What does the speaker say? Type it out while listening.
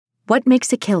What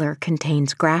Makes a Killer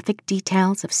contains graphic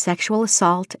details of sexual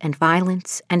assault and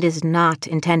violence and is not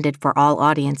intended for all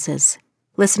audiences.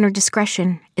 Listener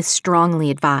discretion is strongly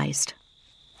advised.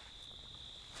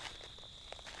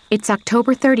 It's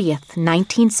October 30th,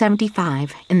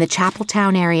 1975, in the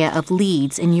Chapeltown area of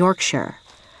Leeds in Yorkshire.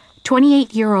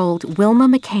 28-year-old Wilma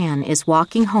McCann is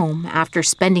walking home after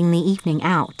spending the evening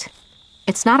out.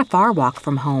 It's not a far walk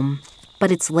from home,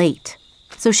 but it's late,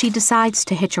 so she decides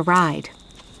to hitch a ride.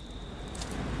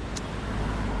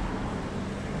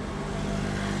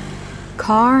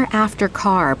 Car after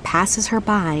car passes her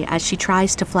by as she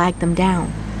tries to flag them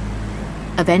down.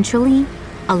 Eventually,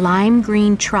 a lime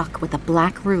green truck with a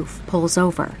black roof pulls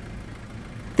over.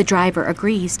 The driver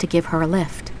agrees to give her a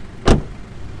lift.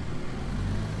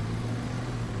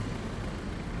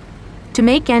 To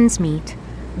make ends meet,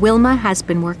 Wilma has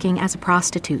been working as a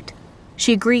prostitute.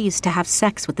 She agrees to have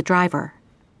sex with the driver.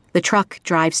 The truck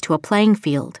drives to a playing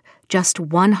field just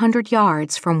 100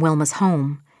 yards from Wilma's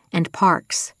home and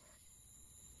parks.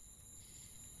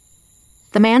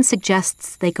 The man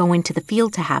suggests they go into the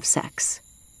field to have sex.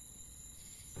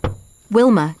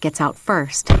 Wilma gets out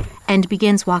first and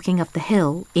begins walking up the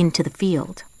hill into the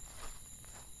field.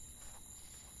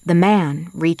 The man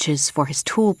reaches for his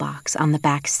toolbox on the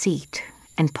back seat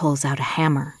and pulls out a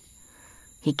hammer.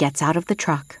 He gets out of the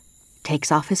truck,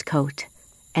 takes off his coat,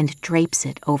 and drapes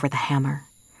it over the hammer.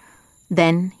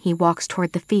 Then he walks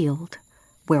toward the field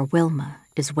where Wilma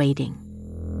is waiting.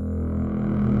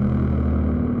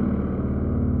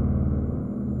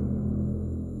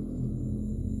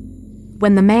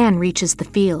 When the man reaches the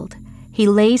field, he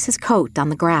lays his coat on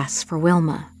the grass for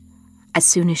Wilma. As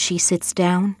soon as she sits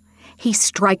down, he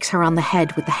strikes her on the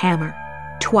head with the hammer,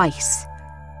 twice.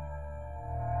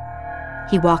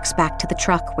 He walks back to the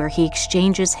truck where he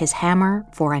exchanges his hammer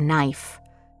for a knife.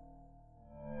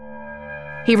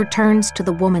 He returns to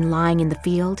the woman lying in the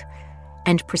field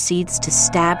and proceeds to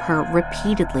stab her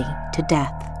repeatedly to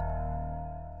death.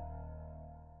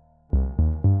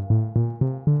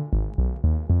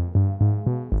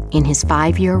 In his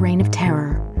 5-year reign of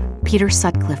terror, Peter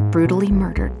Sutcliffe brutally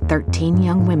murdered 13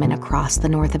 young women across the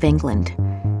north of England.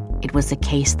 It was a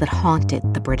case that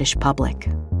haunted the British public.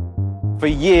 For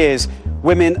years,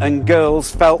 women and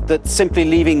girls felt that simply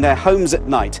leaving their homes at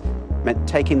night meant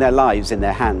taking their lives in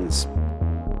their hands.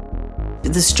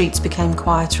 The streets became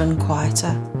quieter and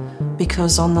quieter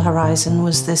because on the horizon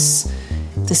was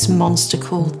this monster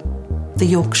called the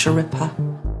Yorkshire Ripper.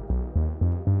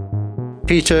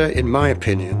 Peter, in my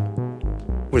opinion,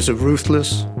 was a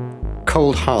ruthless,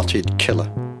 cold-hearted killer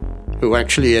who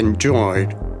actually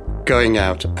enjoyed going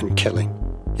out and killing.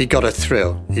 He got a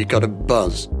thrill, he got a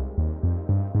buzz.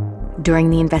 During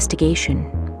the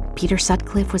investigation, Peter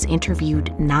Sutcliffe was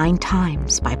interviewed 9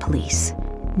 times by police,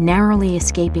 narrowly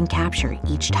escaping capture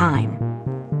each time,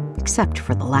 except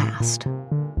for the last.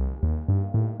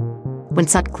 When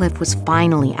Sutcliffe was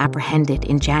finally apprehended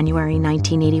in January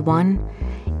 1981,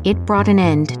 it brought an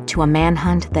end to a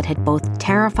manhunt that had both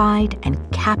terrified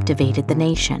and captivated the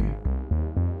nation.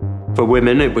 For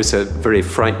women, it was a very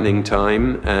frightening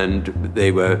time, and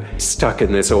they were stuck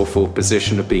in this awful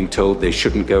position of being told they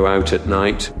shouldn't go out at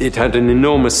night. It had an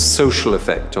enormous social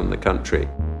effect on the country.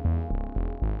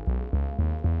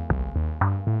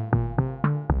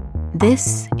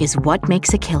 This is What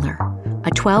Makes a Killer, a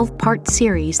 12-part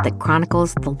series that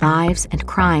chronicles the lives and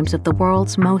crimes of the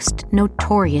world's most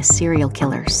notorious serial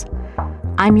killers.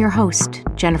 I'm your host,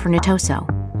 Jennifer Natoso.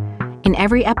 In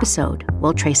every episode,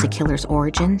 we'll trace a killer's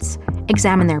origins,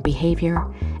 examine their behavior,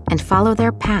 and follow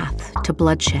their path to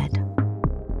bloodshed.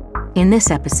 In this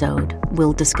episode,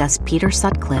 we'll discuss Peter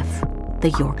Sutcliffe,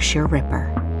 the Yorkshire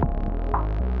Ripper.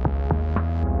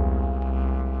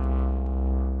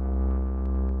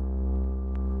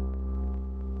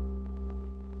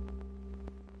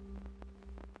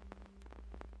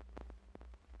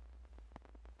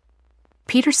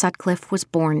 Peter Sutcliffe was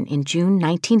born in June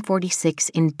 1946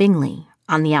 in Bingley,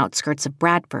 on the outskirts of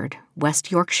Bradford,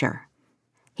 West Yorkshire.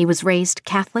 He was raised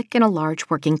Catholic in a large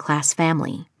working-class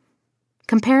family.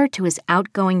 Compared to his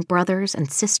outgoing brothers and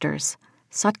sisters,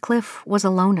 Sutcliffe was a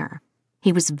loner.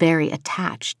 He was very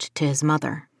attached to his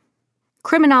mother.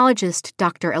 Criminologist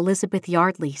Dr. Elizabeth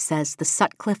Yardley says the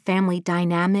Sutcliffe family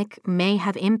dynamic may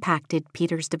have impacted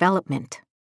Peter's development.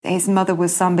 His mother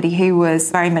was somebody who was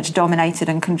very much dominated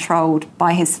and controlled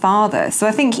by his father. So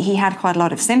I think he had quite a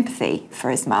lot of sympathy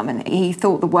for his mum, and he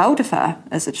thought the world of her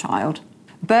as a child.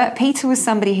 But Peter was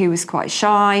somebody who was quite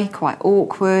shy, quite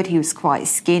awkward. He was quite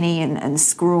skinny and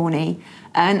scrawny.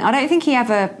 And I don't think he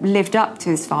ever lived up to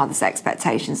his father's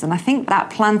expectations. And I think that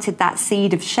planted that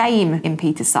seed of shame in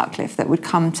Peter Sutcliffe that would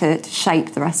come to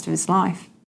shape the rest of his life.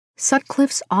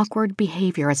 Sutcliffe's awkward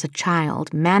behavior as a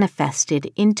child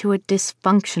manifested into a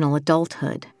dysfunctional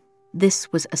adulthood.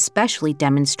 This was especially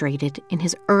demonstrated in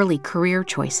his early career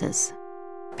choices.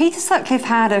 Peter Sutcliffe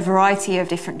had a variety of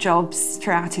different jobs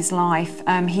throughout his life.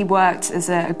 He worked as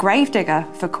a gravedigger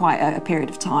for quite a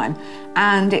period of time,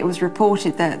 and it was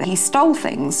reported that he stole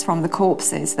things from the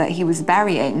corpses that he was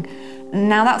burying.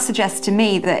 Now that suggests to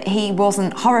me that he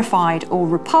wasn't horrified or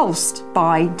repulsed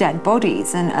by dead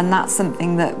bodies, and that's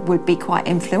something that would be quite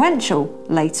influential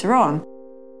later on.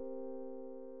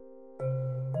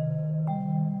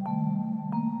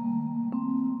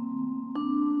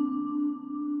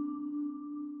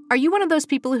 Are you one of those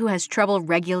people who has trouble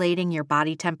regulating your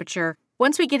body temperature?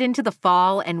 Once we get into the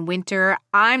fall and winter,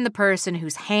 I'm the person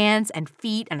whose hands and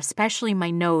feet, and especially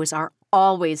my nose, are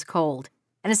always cold.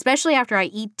 And especially after I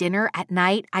eat dinner at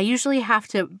night, I usually have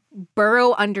to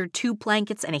burrow under 2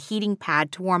 blankets and a heating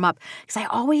pad to warm up because I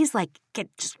always get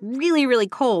just really, really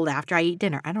cold after I eat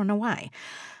dinner. I don't know why.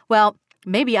 Well,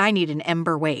 maybe I need an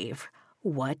Ember Wave.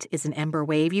 What is an Ember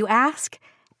Wave, you ask?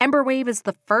 Ember Wave is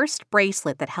the first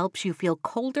bracelet that helps you feel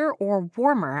colder or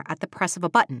warmer at the press of a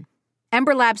button.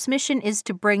 Ember Lab's mission is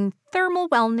to bring thermal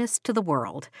wellness to the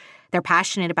world. They're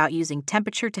passionate about using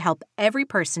temperature to help every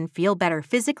person feel better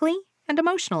physically and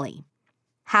emotionally.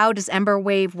 How does Ember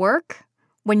Wave work?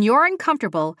 When you're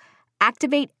uncomfortable,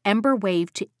 activate Ember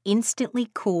Wave to instantly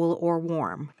cool or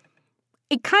warm.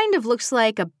 It kind of looks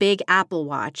like a big Apple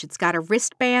Watch. It's got a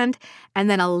wristband and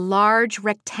then a large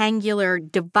rectangular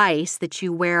device that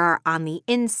you wear on the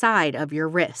inside of your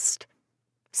wrist.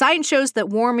 Science shows that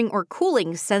warming or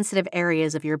cooling sensitive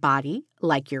areas of your body,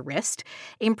 like your wrist,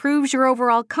 improves your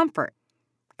overall comfort.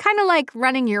 Kind of like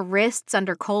running your wrists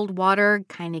under cold water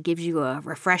kind of gives you a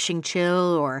refreshing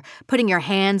chill, or putting your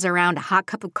hands around a hot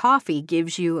cup of coffee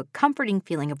gives you a comforting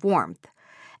feeling of warmth.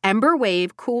 Ember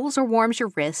Wave cools or warms your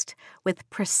wrist with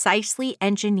precisely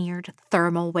engineered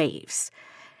thermal waves.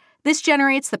 This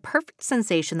generates the perfect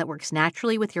sensation that works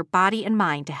naturally with your body and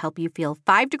mind to help you feel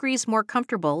 5 degrees more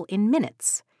comfortable in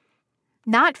minutes.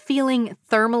 Not feeling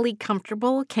thermally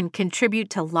comfortable can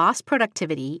contribute to lost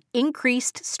productivity,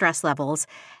 increased stress levels,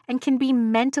 and can be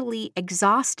mentally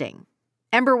exhausting.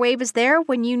 Ember Wave is there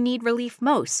when you need relief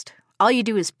most. All you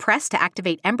do is press to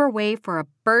activate Ember Wave for a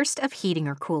burst of heating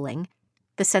or cooling.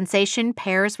 The sensation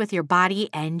pairs with your body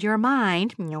and your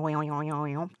mind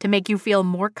to make you feel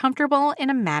more comfortable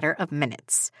in a matter of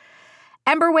minutes.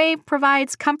 Ember Wave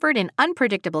provides comfort in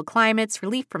unpredictable climates,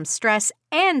 relief from stress,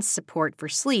 and support for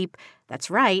sleep.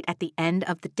 That's right, at the end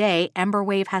of the day, Ember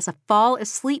Wave has a fall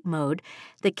asleep mode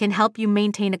that can help you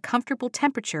maintain a comfortable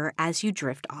temperature as you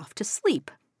drift off to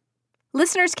sleep.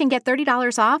 Listeners can get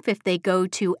 $30 off if they go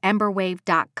to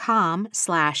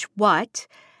emberwave.com/what.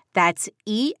 That's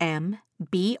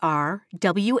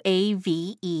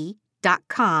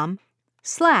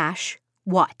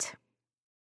EMBRWAVE.com/what.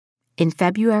 In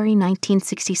February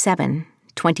 1967,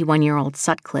 21-year-old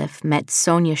Sutcliffe met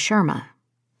Sonia Sharma.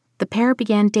 The pair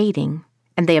began dating,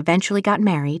 and they eventually got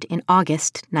married in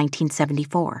August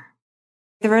 1974.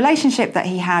 The relationship that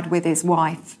he had with his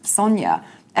wife, Sonia,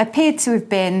 appeared to have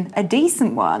been a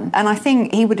decent one, and I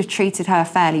think he would have treated her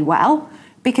fairly well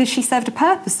because she served a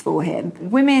purpose for him.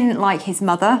 Women like his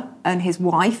mother and his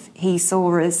wife, he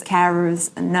saw as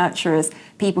carers and nurturers,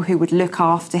 people who would look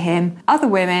after him. Other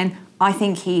women, I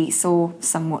think he saw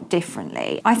somewhat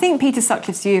differently. I think Peter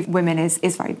Sutcliffe's view of women is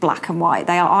very black and white.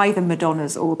 They are either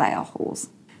Madonnas or they are whores.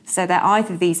 So they're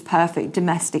either these perfect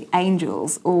domestic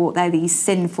angels or they're these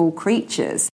sinful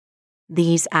creatures.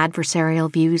 These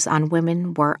adversarial views on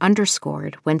women were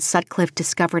underscored when Sutcliffe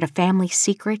discovered a family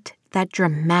secret that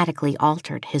dramatically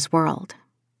altered his world.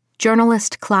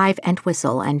 Journalist Clive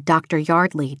Entwistle and Dr.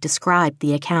 Yardley described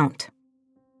the account.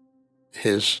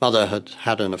 His mother had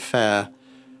had an affair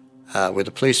with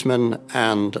a policeman,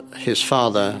 and his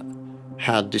father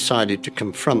had decided to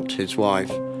confront his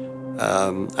wife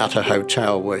at a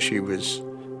hotel where she was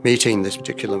meeting this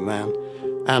particular man,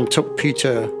 and took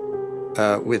Peter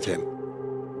with him.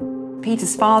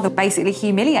 Peter's father basically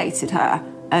humiliated her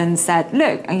and said,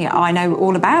 look, I know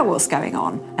all about what's going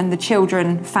on. And the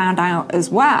children found out as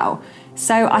well.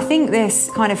 So I think this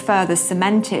kind of further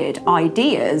cemented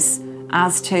ideas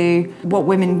as to what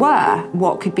women were,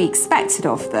 what could be expected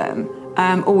of them,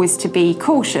 always to be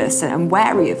cautious and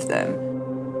wary of them.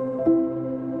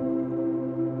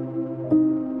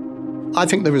 I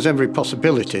think there was every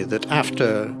possibility that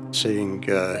after seeing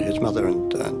his mother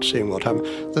and seeing what happened,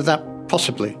 that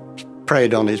possibly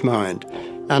preyed on his mind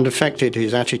and affected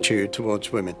his attitude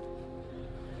towards women.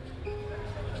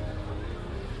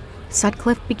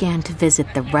 Sutcliffe began to visit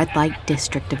the red light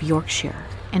district of Yorkshire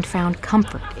and found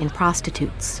comfort in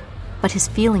prostitutes. But his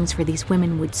feelings for these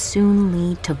women would soon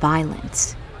lead to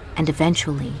violence and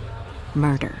eventually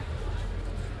murder.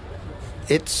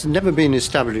 It's never been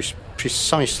established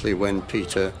precisely when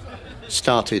Peter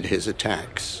started his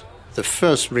attacks. The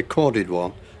first recorded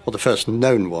one, or the first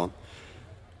known one,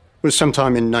 was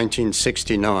sometime in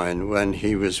 1969 when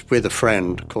he was with a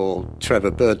friend called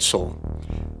Trevor Birdsall.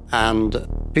 And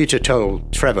Peter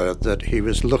told Trevor that he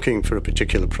was looking for a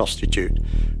particular prostitute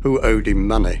who owed him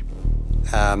money.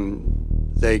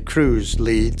 They cruised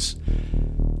Leeds,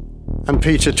 and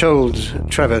Peter told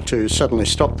Trevor to suddenly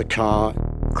stop the car.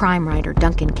 Crime writer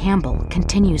Duncan Campbell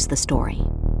continues the story.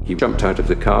 He jumped out of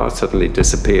the car, suddenly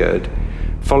disappeared,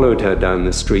 followed her down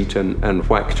the street and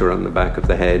whacked her on the back of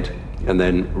the head, and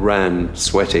then ran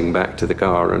sweating back to the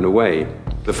car and away.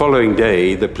 The following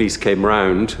day, the police came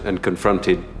round and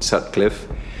confronted Sutcliffe.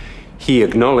 He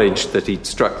acknowledged that he'd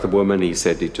struck the woman. He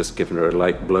said he'd just given her a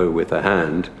light blow with a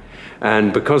hand.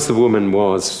 And because the woman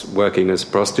was working as a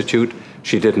prostitute,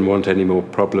 she didn't want any more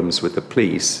problems with the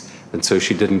police, and so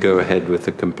she didn't go ahead with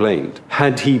the complaint.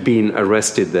 Had he been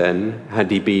arrested then,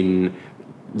 had he been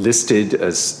listed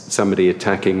as somebody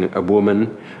attacking a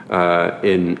woman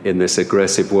in this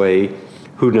aggressive way,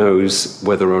 who knows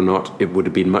whether or not it would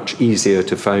have been much easier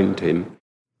to find him.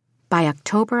 By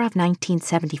October of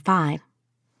 1975,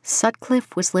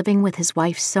 Sutcliffe was living with his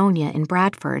wife Sonia in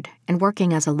Bradford and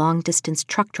working as a long-distance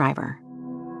truck driver.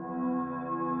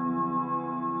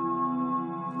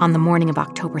 On the morning of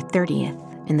October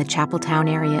 30th, in the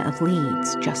Chapeltown area of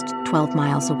Leeds, just 12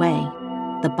 miles away,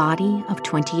 the body of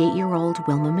 28-year-old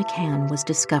Wilma McCann was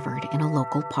discovered in a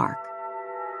local park.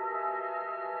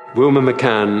 Wilma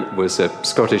McCann was a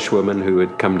Scottish woman who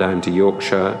had come down to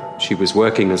Yorkshire. She was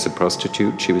working as a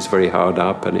prostitute. She was very hard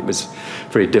up, and it was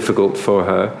very difficult for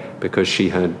her because she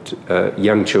had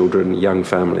young children, young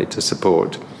family to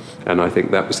support. And I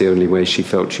think that was the only way she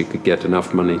felt she could get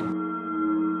enough money.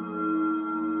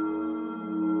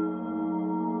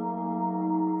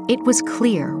 It was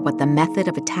clear what the method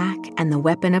of attack and the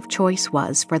weapon of choice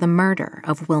was for the murder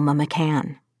of Wilma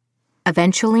McCann.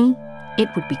 Eventually, it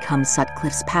would become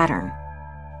Sutcliffe's pattern.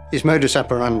 His modus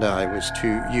operandi was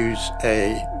to use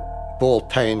a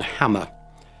ball-peen hammer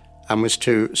and was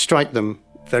to strike them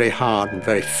very hard and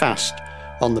very fast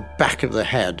on the back of the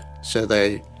head so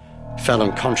they fell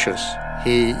unconscious.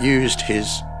 He used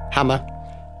his hammer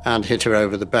and hit her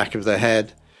over the back of the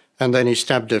head, and then he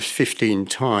stabbed her 15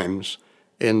 times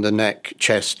in the neck,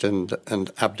 chest, and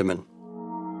abdomen.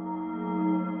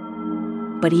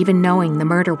 But even knowing the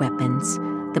murder weapons,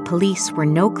 the police were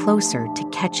no closer to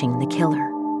catching the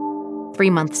killer. 3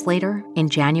 months later, in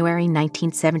January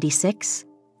 1976,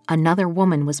 another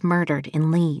woman was murdered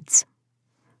in Leeds.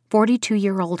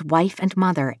 42-year-old wife and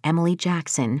mother Emily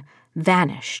Jackson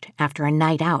vanished after a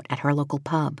night out at her local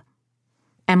pub.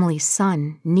 Emily's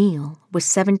son, Neil, was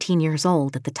 17 years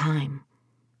old at the time.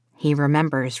 He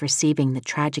remembers receiving the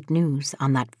tragic news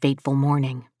on that fateful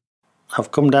morning.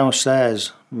 I've come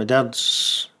downstairs. My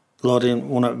dad's loading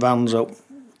one of the vans up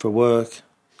for work,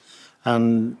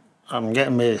 and I'm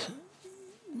getting my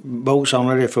boots on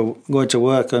ready for going to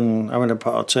work and having a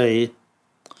pot of tea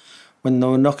when they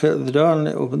were knocking at the door and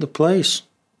it opened the place.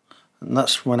 And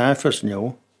that's when I first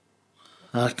knew.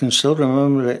 I can still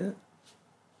remember it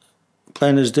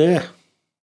plain as day.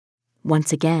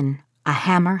 Once again, a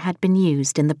hammer had been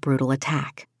used in the brutal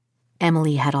attack.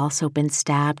 Emily had also been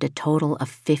stabbed a total of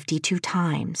 52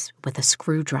 times with a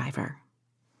screwdriver.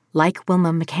 Like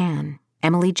Wilma McCann,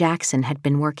 Emily Jackson had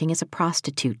been working as a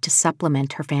prostitute to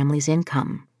supplement her family's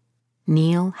income.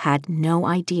 Neil had no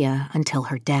idea until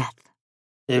her death.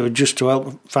 It was just to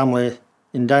help family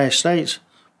in dire straits.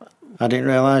 I didn't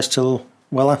realise till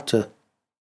well after.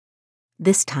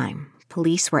 This time,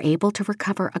 police were able to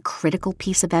recover a critical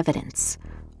piece of evidence.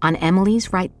 On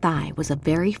Emily's right thigh was a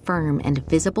very firm and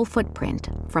visible footprint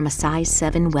from a size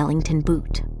 7 Wellington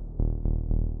boot.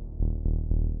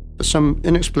 For some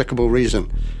inexplicable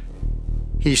reason,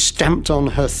 he stamped on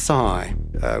her thigh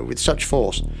with such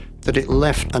force that it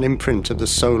left an imprint of the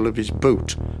sole of his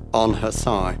boot on her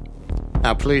thigh.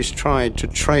 Now, police tried to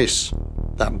trace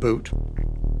that boot,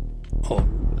 or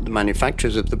the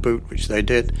manufacturers of the boot, which they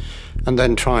did, and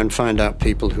then try and find out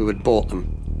people who had bought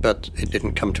them, but it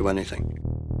didn't come to anything.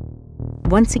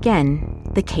 Once again,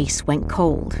 the case went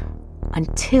cold,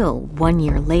 until 1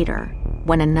 year later,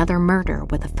 when another murder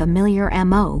with a familiar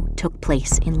M.O. took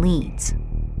place in Leeds.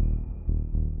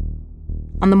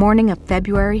 On the morning of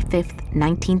February 5th,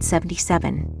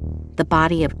 1977, the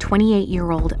body of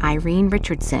 28-year-old Irene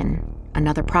Richardson,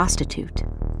 another prostitute,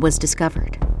 was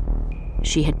discovered.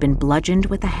 She had been bludgeoned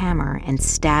with a hammer and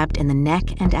stabbed in the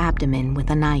neck and abdomen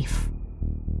with a knife.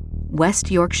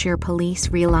 West Yorkshire police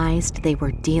realized they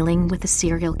were dealing with a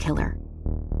serial killer.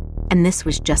 And this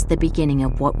was just the beginning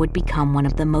of what would become one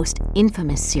of the most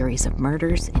infamous series of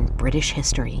murders in British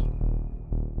history.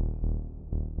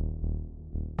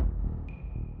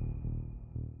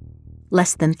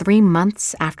 Less than 3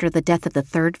 months after the death of the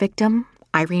third victim,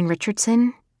 Irene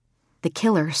Richardson, the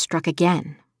killer struck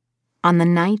again. On the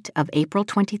night of April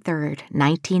 23,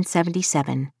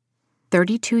 1977,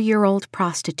 32-year-old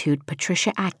prostitute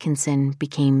Patricia Atkinson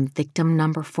became victim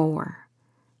number 4.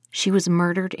 She was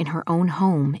murdered in her own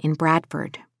home in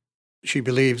Bradford. She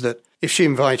believed that if she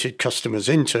invited customers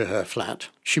into her flat,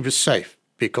 she was safe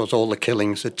because all the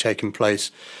killings had taken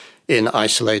place in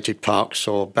isolated parks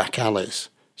or back alleys.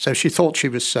 So she thought she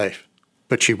was safe,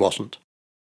 but she wasn't.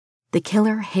 The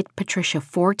killer hit Patricia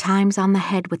 4 times on the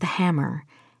head with a hammer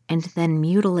and then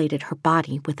mutilated her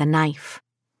body with a knife.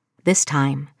 This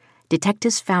time,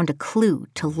 detectives found a clue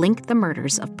to link the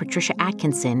murders of Patricia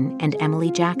Atkinson and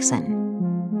Emily Jackson.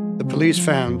 The police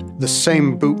found the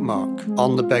same boot mark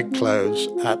on the bedclothes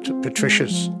at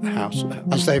Patricia's house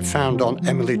as they found on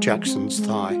Emily Jackson's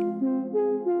thigh.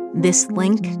 This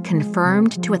link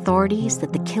confirmed to authorities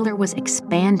that the killer was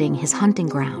expanding his hunting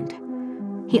ground.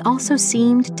 He also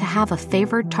seemed to have a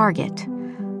favored target.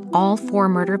 All 4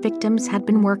 murder victims had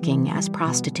been working as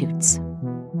prostitutes.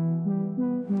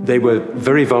 They were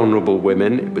very vulnerable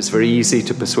women. It was very easy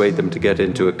to persuade them to get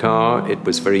into a car. It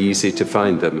was very easy to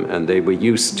find them, and they were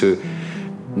used to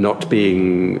not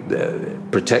being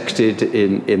protected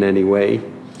in any way.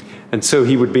 And so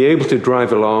he would be able to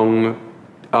drive along,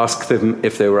 ask them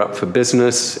if they were up for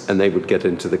business, and they would get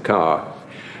into the car.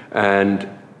 And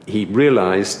he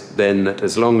realized then that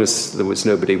as long as there was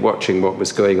nobody watching what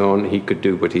was going on, he could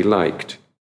do what he liked.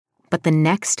 But the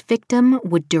next victim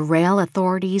would derail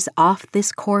authorities off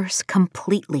this course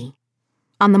completely.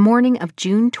 On the morning of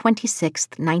June 26,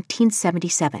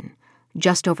 1977,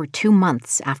 just over 2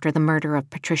 months after the murder of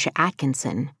Patricia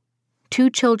Atkinson, 2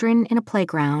 children in a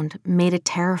playground made a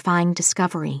terrifying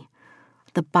discovery: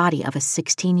 the body of a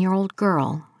 16-year-old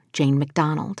girl, Jane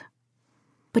MacDonald.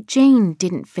 But Jane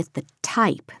didn't fit the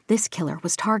type this killer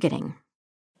was targeting.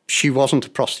 She wasn't a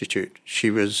prostitute. She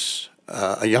was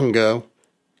a young girl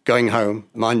going home,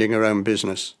 minding her own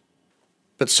business.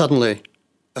 But suddenly,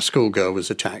 a schoolgirl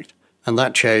was attacked, and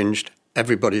that changed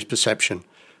everybody's perception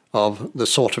of the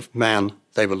sort of man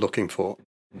they were looking for.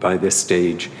 By this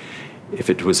stage, if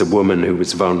it was a woman who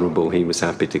was vulnerable, he was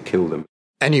happy to kill them.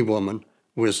 Any woman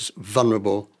was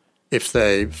vulnerable if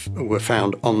they were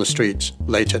found on the streets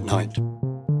late at night.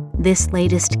 This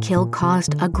latest kill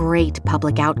caused a great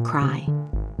public outcry.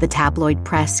 The tabloid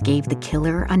press gave the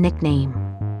killer a nickname: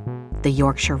 the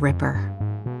Yorkshire Ripper.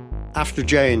 After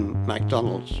Jane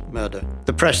MacDonald's murder,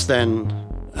 the press then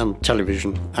and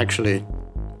television actually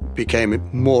became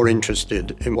more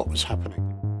interested in what was happening.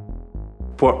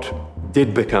 What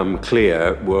did become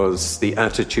clear was the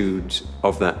attitude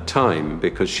of that time,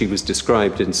 because she was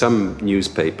described in some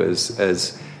newspapers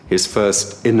as his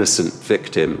first innocent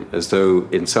victim, as though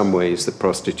in some ways the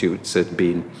prostitutes had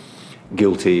been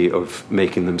guilty of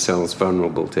making themselves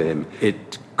vulnerable to him.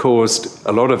 It caused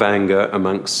a lot of anger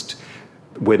amongst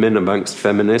women, amongst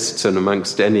feminists, and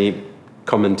amongst any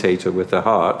commentator with a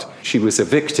heart. She was a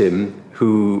victim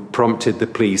who prompted the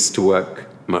police to work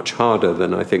much harder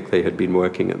than I think they had been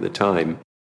working at the time.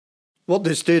 What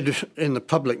this did in the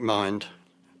public mind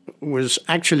was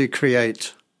actually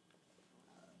create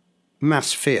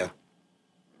mass fear.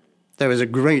 There was a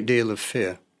great deal of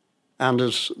fear. And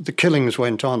as the killings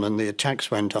went on and the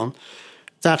attacks went on,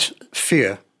 that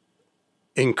fear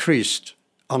increased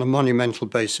on a monumental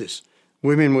basis.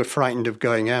 Women were frightened of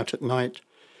going out at night.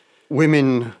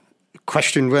 Women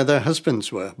questioned where their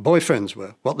husbands were, boyfriends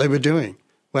were, what they were doing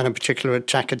when a particular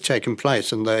attack had taken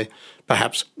place and they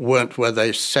perhaps weren't where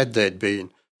they said they'd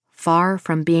been. Far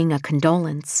from being a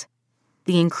condolence,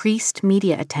 the increased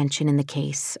media attention in the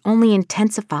case only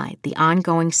intensified the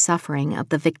ongoing suffering of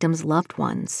the victims' loved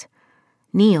ones.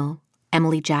 Neil,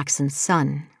 Emily Jackson's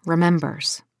son,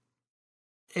 remembers.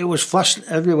 It was flashed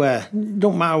everywhere.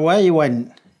 Don't matter where you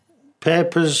went.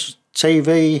 Papers,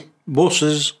 TV,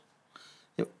 buses,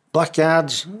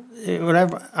 placards, it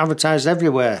was advertised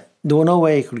everywhere. There was no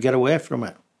way you could get away from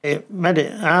it. It made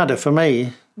it harder for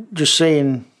me just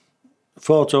seeing a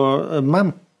photo of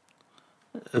Mum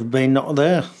of being not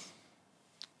there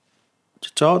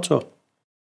to talk to her.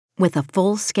 With a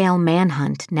full-scale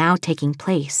manhunt now taking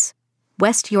place,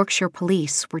 West Yorkshire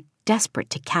police were desperate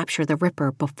to capture the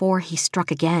Ripper before he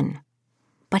struck again.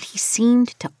 But he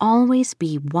seemed to always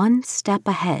be one step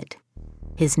ahead.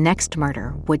 His next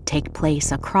murder would take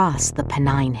place across the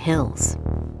Pennine Hills.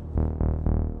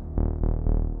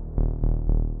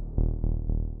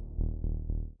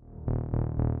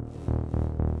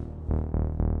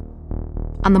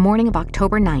 On the morning of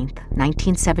October 9th,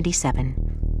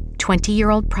 1977,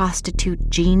 20-year-old prostitute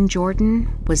Jean Jordan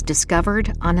was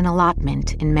discovered on an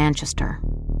allotment in Manchester.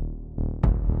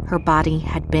 Her body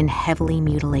had been heavily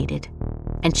mutilated,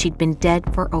 and she'd been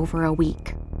dead for over a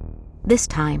week. This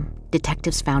time,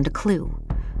 detectives found a clue: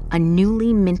 a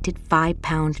newly minted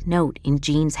 5-pound note in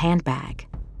Jean's handbag.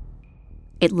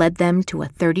 It led them to a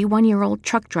 31-year-old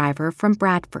truck driver from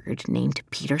Bradford named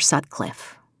Peter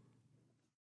Sutcliffe.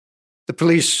 The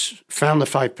police found the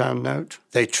 £5 note.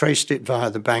 They traced it via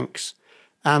the banks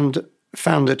and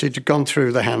found that it had gone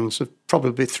through the hands of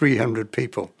probably 300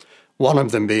 people, one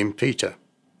of them being Peter.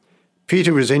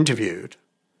 Peter was interviewed,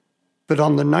 but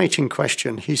on the night in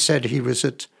question, he said he was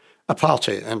at a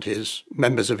party and his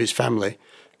members of his family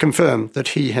confirmed that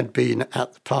he had been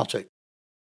at the party.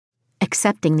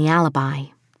 Accepting the alibi,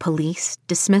 police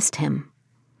dismissed him.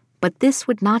 But this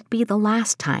would not be the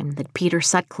last time that Peter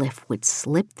Sutcliffe would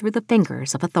slip through the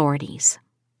fingers of authorities.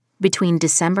 Between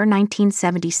December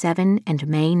 1977 and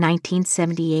May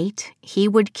 1978, he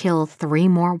would kill 3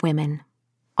 more women,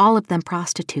 all of them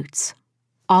prostitutes,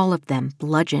 all of them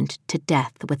bludgeoned to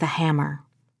death with a hammer.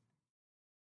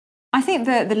 I think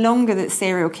that the longer that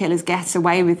serial killers get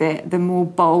away with it, the more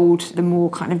bold, the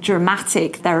more kind of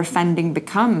dramatic their offending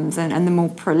becomes and the more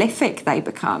prolific they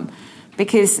become.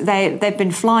 Because they've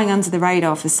been flying under the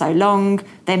radar for so long,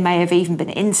 they may have even been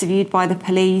interviewed by the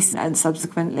police and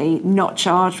subsequently not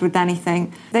charged with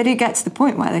anything. They do get to the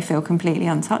point where they feel completely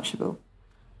untouchable.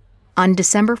 On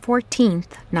December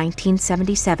 14th,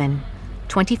 1977,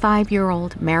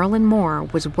 25-year-old Marilyn Moore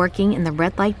was working in the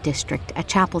red light district at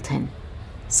Chapelton.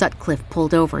 Sutcliffe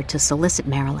pulled over to solicit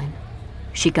Marilyn.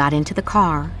 She got into the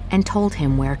car and told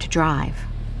him where to drive.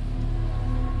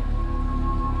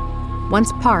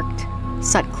 Once parked,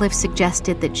 Sutcliffe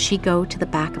suggested that she go to the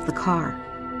back of the car.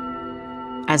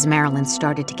 As Marilyn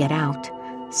started to get out,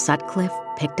 Sutcliffe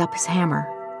picked up his hammer,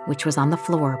 which was on the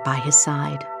floor by his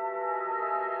side.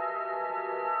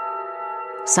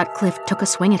 Sutcliffe took a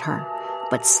swing at her,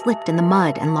 but slipped in the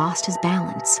mud and lost his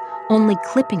balance, only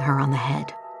clipping her on the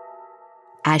head.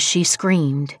 As she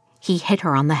screamed, he hit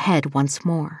her on the head once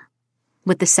more.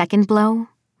 With the second blow,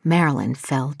 Marilyn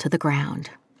fell to the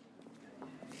ground.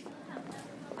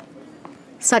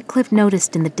 Sutcliffe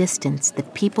noticed in the distance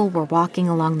that people were walking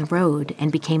along the road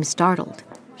and became startled.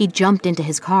 He jumped into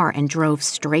his car and drove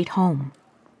straight home.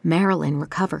 Marilyn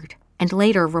recovered and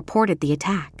later reported the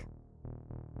attack.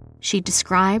 She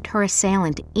described her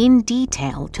assailant in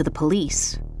detail to the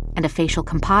police, and a facial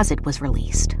composite was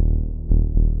released.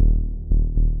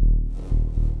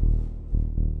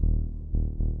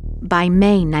 By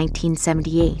May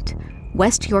 1978,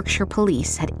 West Yorkshire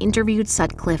police had interviewed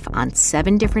Sutcliffe on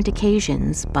 7 different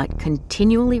occasions, but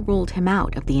continually ruled him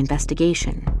out of the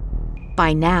investigation.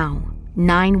 By now,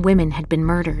 9 women had been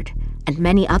murdered, and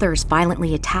many others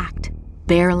violently attacked,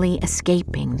 barely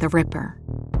escaping the Ripper.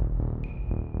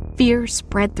 Fear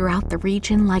spread throughout the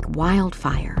region like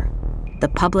wildfire. The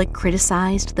public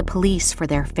criticized the police for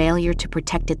their failure to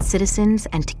protect its citizens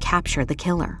and to capture the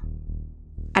killer.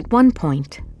 At one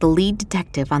point, the lead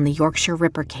detective on the Yorkshire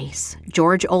Ripper case,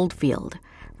 George Oldfield,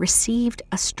 received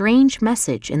a strange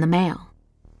message in the mail.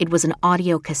 It was an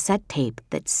audio cassette tape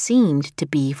that seemed to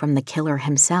be from the killer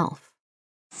himself.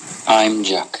 I'm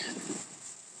Jack.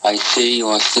 I see you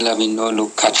are still having no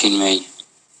luck catching me.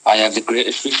 I have the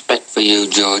greatest respect for you,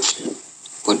 George.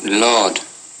 But Lord,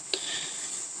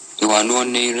 you are no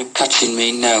nearer catching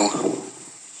me now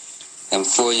than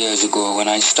 4 years ago when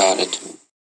I started.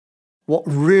 What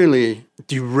really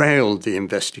derailed the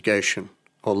investigation,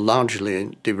 or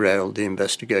largely derailed the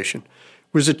investigation,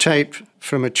 was a tape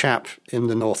from a chap in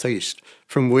the northeast,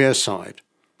 from Wearside,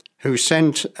 who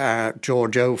sent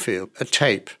George Oldfield a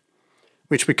tape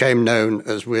which became known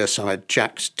as Wearside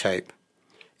Jack's tape,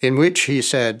 in which he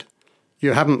said,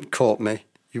 "You haven't caught me,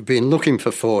 you've been looking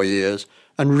for 4 years,"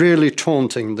 and really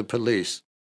taunting the police.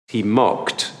 He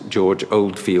mocked George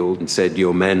Oldfield and said,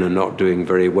 "Your men are not doing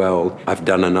very well. I've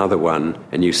done another one,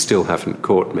 and you still haven't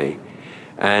caught me."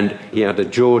 And he had a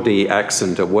Geordie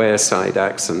accent, a Wearside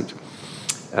accent.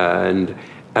 And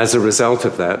as a result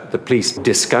of that, the police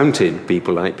discounted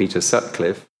people like Peter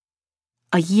Sutcliffe.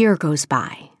 A year goes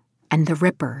by, and the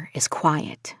Ripper is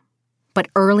quiet. But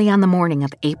early on the morning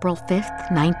of April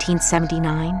 5th,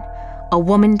 1979, a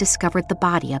woman discovered the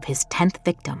body of his 10th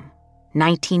victim,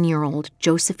 19-year-old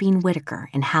Josephine Whitaker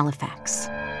in Halifax.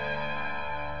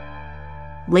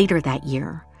 Later that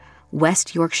year,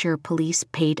 West Yorkshire police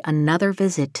paid another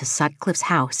visit to Sutcliffe's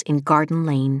house in Garden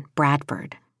Lane,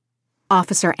 Bradford.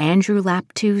 Officer Andrew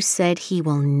Laptew said he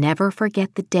will never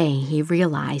forget the day he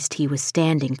realized he was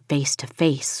standing face to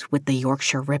face with the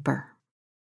Yorkshire Ripper.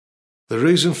 The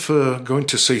reason for going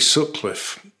to see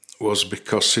Sutcliffe was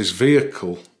because his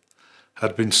vehicle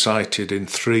had been sighted in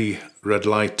 3 red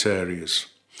light areas.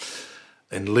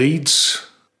 In Leeds,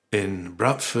 in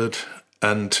Bradford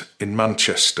and in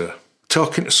Manchester.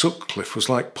 Talking to Sutcliffe was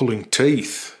like pulling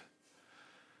teeth.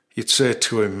 You'd say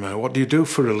to him, what do you do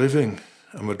for a living?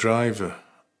 I'm a driver.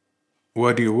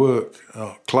 Where do you work?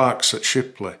 Oh, clerks at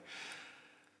Shipley.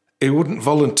 He wouldn't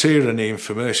volunteer any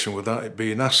information without it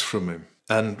being asked from him.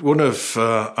 And one of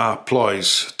our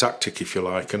ploys, tactic if you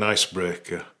like, an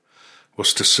icebreaker,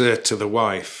 was to say to the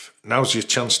wife, now's your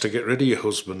chance to get rid of your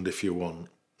husband if you want.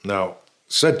 Now,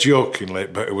 said jokingly,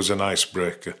 but it was an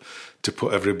icebreaker to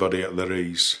put everybody at their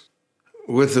ease.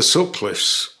 With the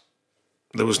Sutcliffes,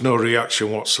 there was no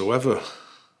reaction whatsoever,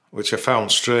 which I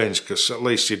found strange because at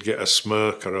least you'd get a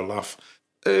smirk or a laugh.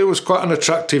 He was quite an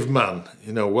attractive man,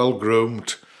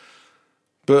 well-groomed,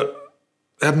 but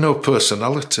had no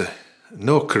personality,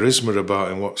 no charisma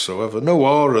about him whatsoever, no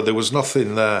aura, there was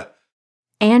nothing there.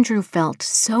 Andrew felt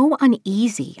so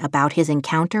uneasy about his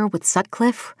encounter with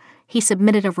Sutcliffe, he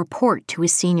submitted a report to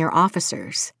his senior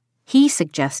officers. He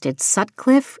suggested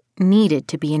Sutcliffe needed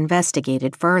to be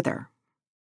investigated further.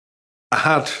 I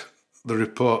had the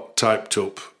report typed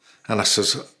up and I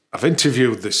says, I've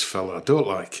interviewed this fella, I don't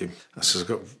like him. I says, I've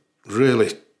got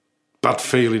really bad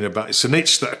feeling about it. It's an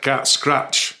itch that I can't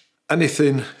scratch.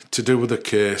 Anything to do with the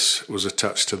case was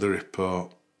attached to the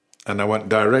report. And I went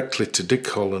directly to Dick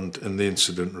Holland in the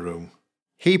incident room.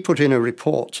 He put in a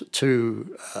report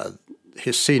to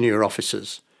his senior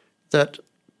officers that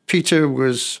Peter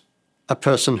was a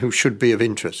person who should be of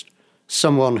interest,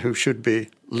 someone who should be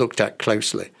looked at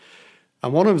closely.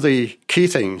 And one of the key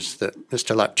things that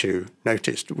Mr. Laptew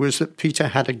noticed was that Peter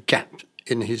had a gap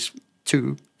in his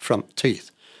 2 front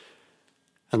teeth.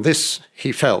 And this,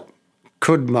 he felt,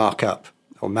 could mark up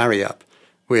or marry up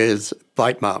with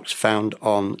bite marks found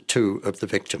on 2 of the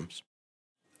victims.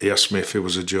 He asked me if he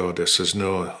was a Geordie. I says,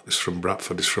 no, it's from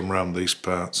Bradford, it's from round these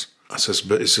parts. I says,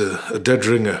 but it's a dead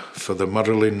ringer for the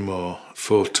Marilyn Moore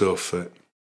photo fit.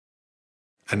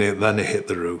 And then he hit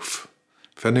the roof.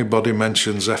 If anybody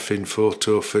mentions effing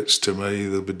photo fits to me,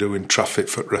 they'll be doing traffic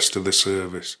for the rest of the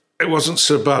service. It wasn't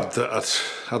so bad that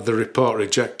I'd had the report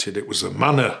rejected. It was the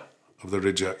manner of the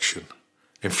rejection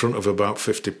in front of about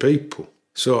 50 people.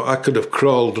 So I could have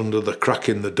crawled under the crack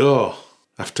in the door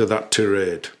after that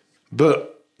tirade.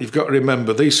 But you've got to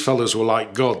remember, these fellas were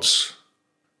like gods.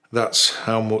 That's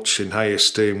how much in high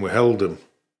esteem we held them.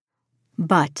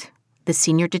 But the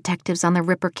senior detectives on the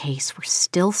Ripper case were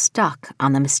still stuck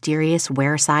on the mysterious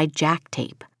Wareside Jack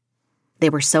tape. They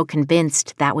were so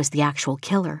convinced that was the actual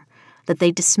killer that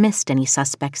they dismissed any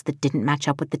suspects that didn't match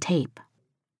up with the tape.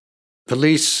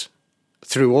 Police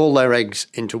threw all their eggs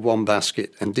into one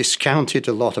basket and discounted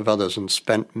a lot of others and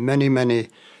spent many, many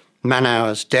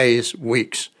man-hours, days,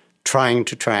 weeks trying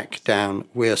to track down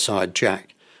Wareside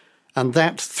Jack. And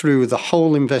that threw the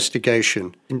whole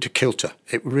investigation into kilter.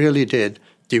 It really did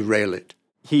derail it.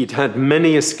 He'd had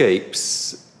many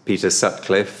escapes, Peter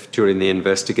Sutcliffe, during the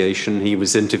investigation. He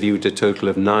was interviewed a total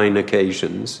of 9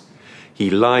 occasions. He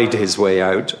lied his way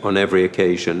out on every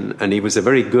occasion, and he was a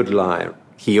very good liar.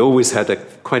 He always had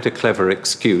quite a clever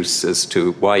excuse as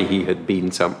to why he had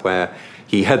been somewhere.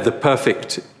 He had the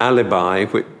perfect alibi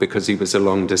because he was a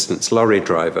long-distance lorry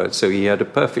driver, so he had a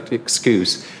perfect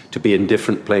excuse to be in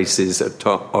different places at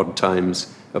odd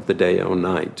times of the day or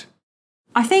night.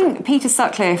 I think Peter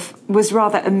Sutcliffe was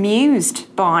rather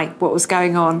amused by what was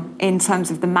going on in terms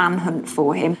of the manhunt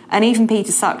for him. And even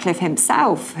Peter Sutcliffe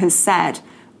himself has said,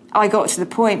 I got to the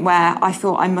point where I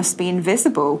thought I must be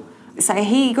invisible. So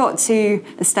he got to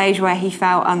a stage where he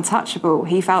felt untouchable.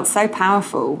 He felt so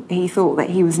powerful, he thought that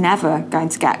he was never going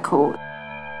to get caught.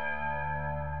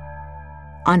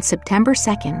 On September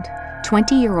 2nd,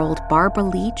 20-year-old Barbara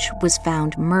Leach was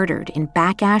found murdered in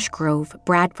Back Ash Grove,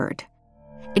 Bradford.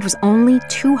 It was only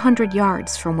 200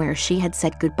 yards from where she had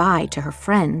said goodbye to her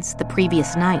friends the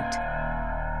previous night.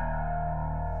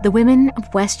 The women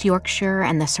of West Yorkshire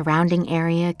and the surrounding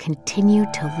area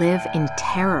continued to live in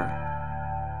terror.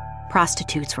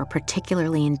 Prostitutes were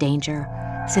particularly in danger,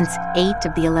 since 8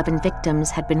 of the 11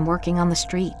 victims had been working on the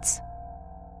streets.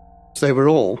 They were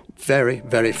all very,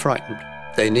 very frightened.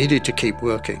 They needed to keep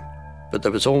working, but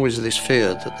there was always this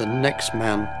fear that the next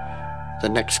man, the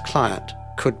next client,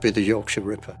 could be the Yorkshire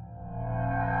Ripper.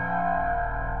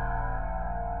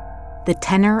 The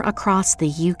tenor across the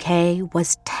UK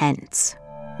was tense.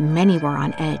 Many were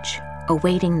on edge,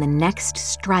 awaiting the next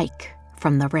strike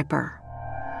from the Ripper.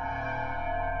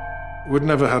 We'd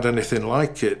never had anything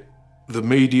like it. The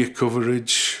media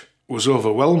coverage was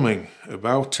overwhelming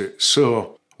about it.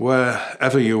 So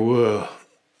wherever you were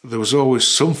there was always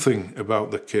something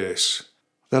about the case.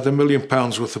 They had £1 million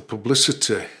worth of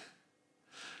publicity.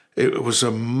 It was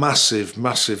a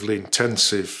massively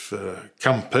intensive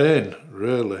campaign,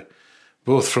 really,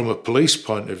 both from a police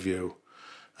point of view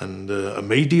and a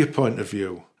media point of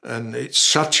view. And it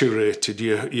saturated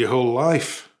your whole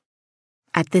life.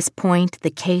 At this point, the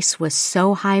case was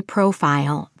so high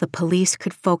profile, the police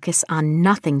could focus on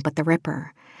nothing but the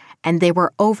Ripper, and they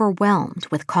were overwhelmed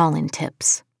with call-in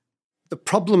tips. The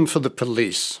problem for the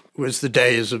police was the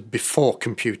days of before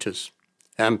computers,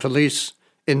 and police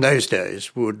in those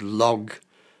days would log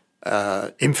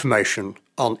information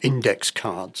on index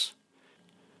cards.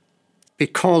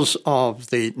 Because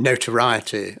of the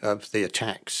notoriety of the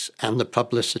attacks and the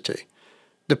publicity,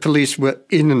 the police were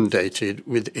inundated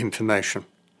with information.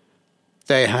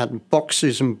 They had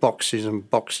boxes and boxes and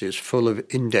boxes full of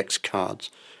index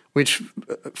cards, which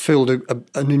filled an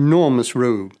enormous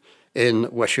room in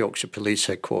West Yorkshire Police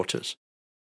Headquarters.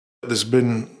 There's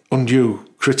been undue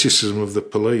criticism of the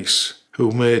police,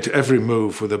 who made every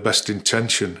move with the best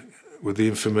intention with the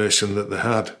information that they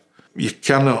had. You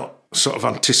cannot sort of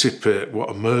anticipate what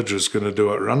a murderer's going to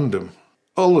do at random.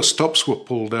 All the stops were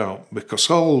pulled out because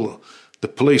all the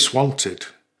police wanted,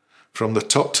 from the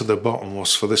top to the bottom,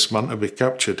 was for this man to be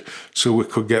captured so we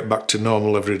could get back to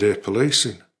normal everyday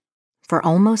policing. For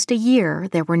almost a year,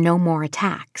 there were no more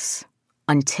attacks,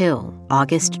 until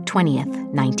August 20th,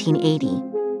 1980.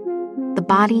 The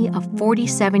body of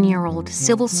 47-year-old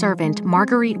civil servant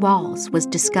Marguerite Walls was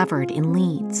discovered in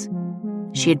Leeds.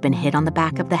 She had been hit on the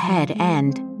back of the head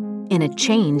and, in a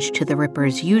change to the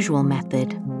Ripper's usual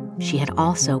method, she had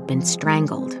also been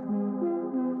strangled.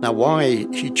 Now, why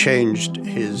he changed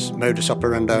his modus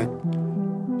operandi,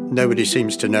 nobody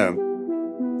seems to know.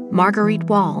 Marguerite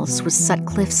Walls was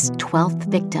Sutcliffe's 12th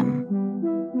victim,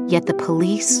 yet the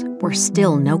police were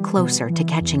still no closer to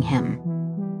catching him.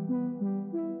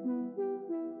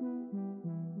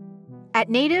 At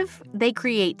Native, they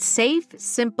create safe,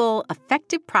 simple,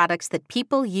 effective products that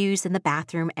people use in the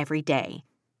bathroom every day.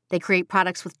 They create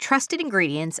products with trusted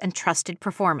ingredients and trusted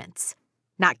performance.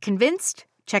 Not convinced?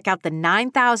 Check out the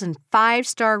 9,000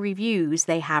 five-star reviews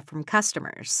they have from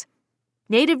customers.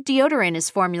 Native deodorant is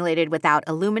formulated without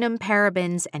aluminum,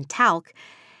 parabens, and talc.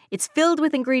 It's filled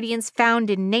with ingredients found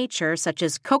in nature, such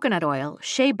as coconut oil,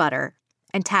 shea butter,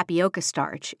 and tapioca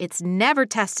starch. It's never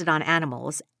tested on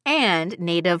animals, and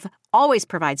Native always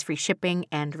provides free shipping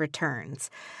and returns.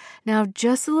 Now,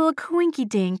 just a little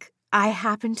coinky-dink, I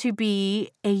happen to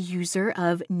be a user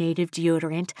of Native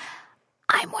deodorant.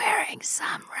 I'm wearing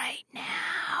some right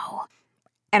now.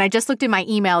 And I just looked in my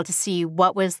email to see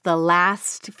what was the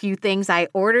last few things I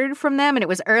ordered from them. And it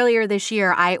was earlier this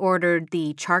year I ordered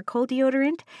the charcoal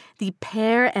deodorant, the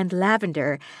pear and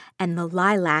lavender, and the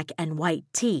lilac and white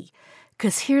tea.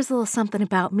 Because here's a little something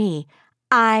about me.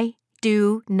 I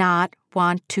do not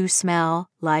want to smell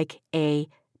like a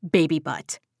baby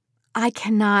butt. I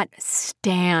cannot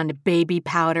stand baby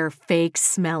powder, fake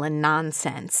smelling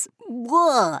nonsense.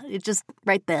 Ugh, it's just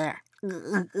right there.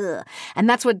 Ugh. And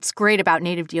that's what's great about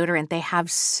Native deodorant. They have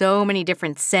so many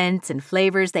different scents and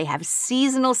flavors. They have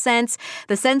seasonal scents.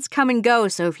 The scents come and go,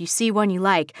 so if you see one you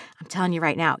like, I'm telling you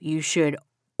right now, you should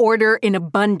order in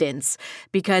abundance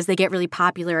because they get really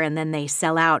popular and then they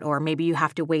sell out, or maybe you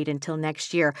have to wait until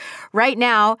next year. Right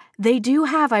now, they do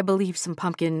have, I believe, some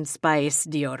pumpkin spice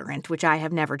deodorant, which I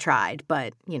have never tried,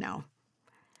 but, you know,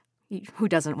 who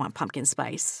doesn't want pumpkin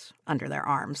spice under their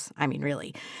arms? I mean,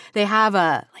 really. They have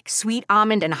a sweet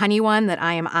almond and honey one that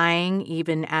I am eyeing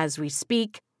even as we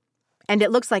speak. And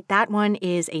it looks like that one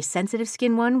is a sensitive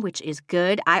skin one, which is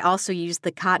good. I also use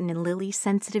the Cotton and Lily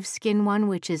sensitive skin one,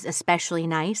 which is especially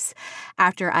nice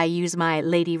after I use my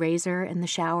lady razor in the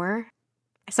shower.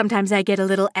 Sometimes I get a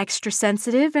little extra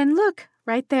sensitive, and look,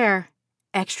 right there,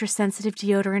 extra sensitive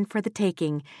deodorant for the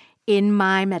taking in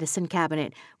my medicine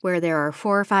cabinet, where there are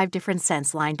 4 or 5 different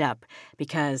scents lined up,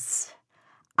 because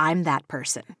I'm that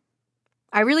person.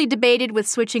 I really debated with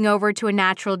switching over to a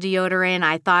natural deodorant.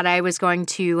 I thought I was going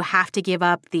to have to give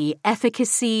up the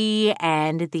efficacy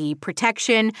and the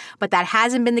protection, but that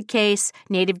hasn't been the case.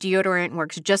 Native deodorant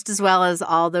works just as well as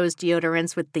all those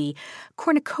deodorants with the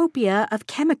cornucopia of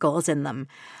chemicals in them.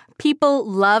 People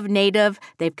love Native.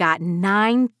 They've got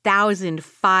 9,000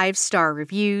 five-star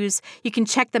reviews. You can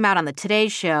check them out on the Today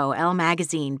Show, Elle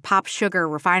Magazine, Pop Sugar,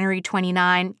 Refinery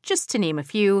 29, just to name a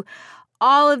few.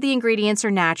 All of the ingredients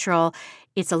are natural.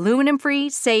 It's aluminum-free,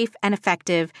 safe, and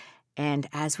effective. And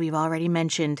as we've already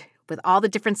mentioned, with all the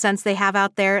different scents they have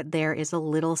out there, there is a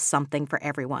little something for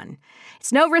everyone.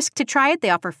 It's no risk to try it. They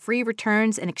offer free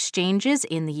returns and exchanges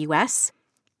in the U.S.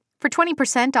 For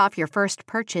 20% off your first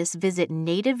purchase, visit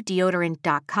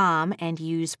nativedeodorant.com and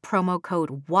use promo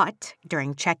code WHAT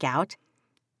during checkout.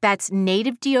 That's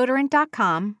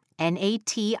nativedeodorant.com,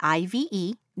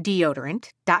 NATIVE,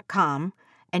 deodorant.com,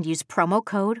 and use promo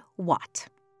code WHAT.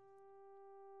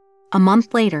 A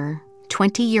month later,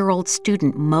 20-year-old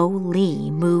student Mo Lee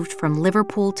moved from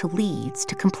Liverpool to Leeds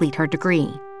to complete her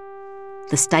degree.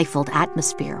 The stifled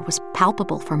atmosphere was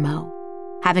palpable for Mo,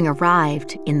 having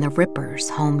arrived in the Ripper's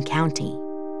home county.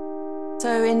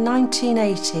 So in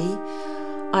 1980,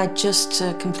 I just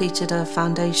completed a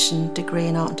foundation degree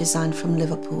in art and design from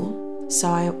Liverpool. So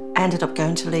I ended up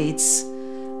going to Leeds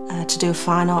to do a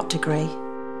fine art degree.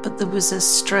 But there was a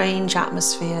strange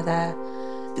atmosphere there.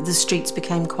 The streets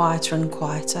became quieter and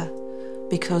quieter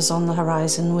because on the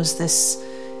horizon was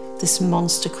this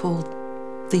monster called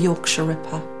the Yorkshire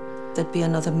Ripper. There'd be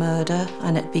another murder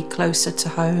and it'd be closer to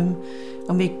home.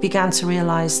 And we began to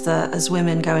realise that as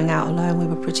women going out alone, we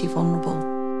were pretty vulnerable.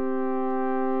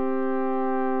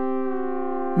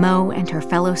 Mo and her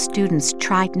fellow students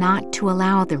tried not to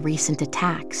allow the recent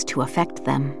attacks to affect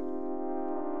them.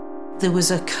 There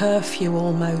was a curfew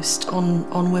almost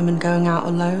on women going out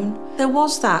alone. There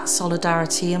was that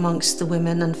solidarity amongst the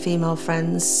women and female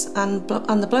friends and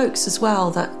the blokes as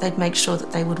well, that they'd make sure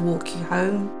that they would walk you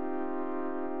home.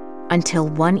 Until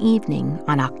one evening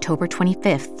on October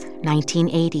 25th,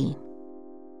 1980.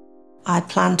 I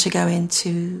planned to go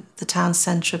into the town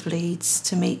centre of Leeds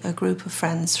to meet a group of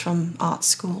friends from art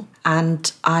school. And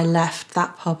I left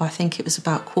that pub, I think it was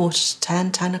about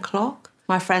 10:15, 10 o'clock.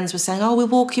 My friends were saying, oh, we'll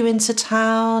walk you into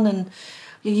town and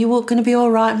you're all going to be all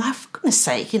right. I'm like, for goodness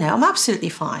sake, I'm absolutely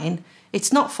fine.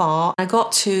 It's not far. I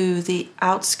got to the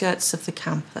outskirts of the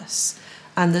campus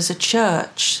and there's a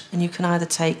church and you can either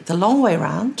take the long way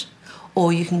round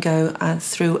or you can go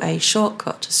through a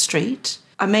shortcut street.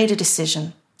 I made a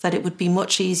decision that it would be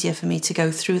much easier for me to go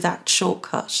through that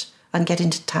shortcut and get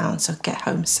into town, so get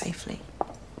home safely.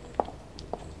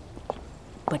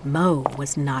 But Mo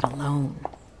was not alone.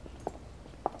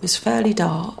 It was fairly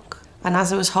dark, and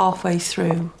as I was halfway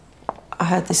through, I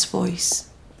heard this voice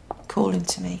calling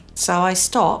to me. So I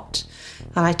stopped,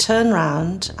 and I turned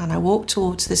round, and I walked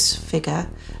towards this figure,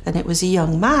 and it was a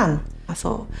young man. I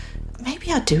thought,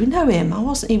 maybe I do know him.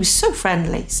 He was so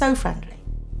friendly, so friendly.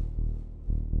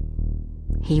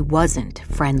 He wasn't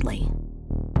friendly.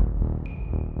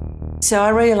 So I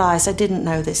realised I didn't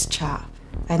know this chap.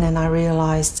 And then I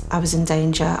realised I was in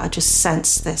danger. I just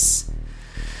sensed this.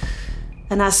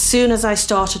 And as soon as I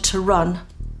started to run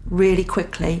really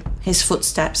quickly, his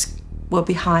footsteps were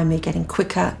behind me, getting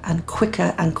quicker and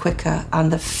quicker and quicker.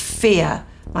 And the fear,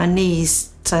 my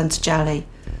knees turned to jelly.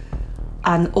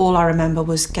 And all I remember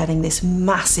was getting this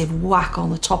massive whack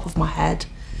on the top of my head.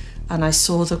 And I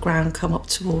saw the ground come up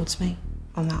towards me.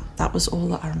 And that was all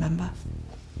that I remember.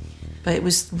 But it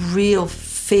was real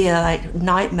fear, like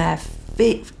nightmare,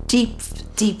 deep,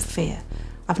 deep fear.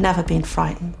 I've never been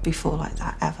frightened before like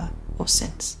that, ever, or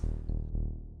since.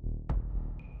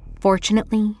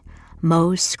 Fortunately,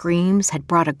 Mo's screams had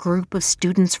brought a group of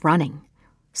students running,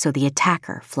 so the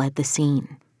attacker fled the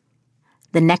scene.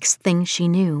 The next thing she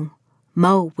knew,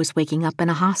 Mo was waking up in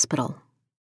a hospital.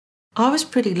 I was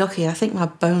pretty lucky. I think my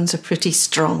bones are pretty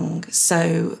strong,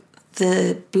 so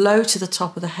the blow to the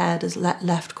top of the head has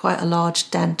left quite a large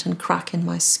dent and crack in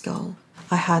my skull.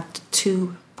 I had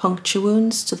 2 puncture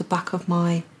wounds to the back of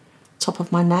my top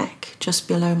of my neck, just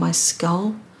below my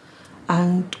skull,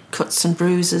 and cuts and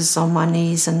bruises on my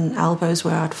knees and elbows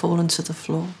where I'd fallen to the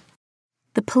floor.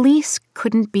 The police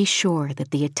couldn't be sure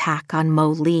that the attack on Mo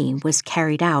Lee was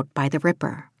carried out by the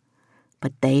Ripper,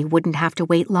 but they wouldn't have to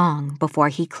wait long before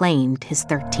he claimed his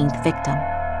 13th victim.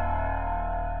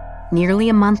 Nearly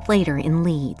a month later in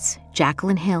Leeds,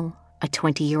 Jacqueline Hill, a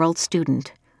 20-year-old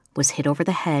student, was hit over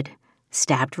the head,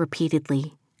 stabbed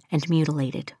repeatedly, and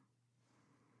mutilated.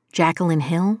 Jacqueline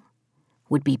Hill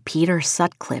would be Peter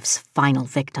Sutcliffe's final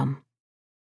victim.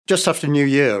 Just after New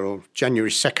Year, or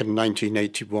January 2nd,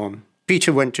 1981,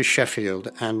 Peter went to Sheffield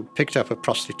and picked up a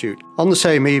prostitute. On the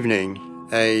same evening,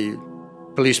 a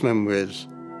policeman with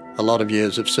a lot of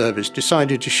years of service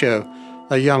decided to show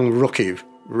a young rookie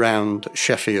round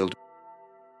Sheffield.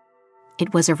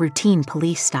 It was a routine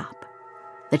police stop.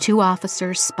 The 2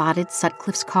 officers spotted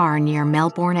Sutcliffe's car near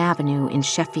Melbourne Avenue in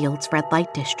Sheffield's red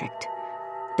light district.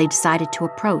 They decided to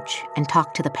approach and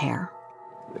talk to the pair.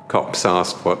 The cops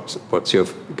asked, what's your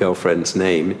girlfriend's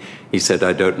name? He said,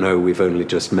 I don't know, we've only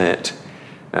just met.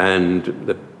 And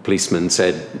the policeman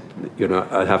said,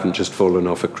 I haven't just fallen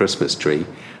off a Christmas tree.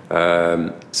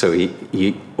 So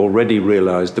he already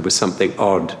realised there was something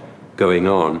odd going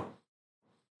on.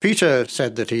 Peter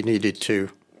said that he needed to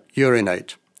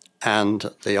urinate,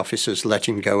 and the officers let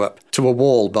him go up to a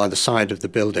wall by the side of the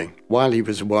building. While he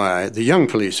was away, the young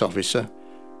police officer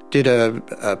did a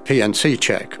PNC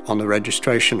check on the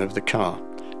registration of the car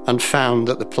and found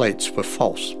that the plates were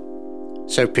false.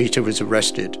 So Peter was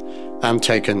arrested and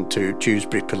taken to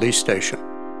Dewsbury police station.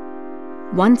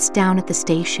 Once down at the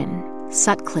station,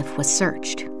 Sutcliffe was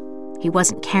searched. He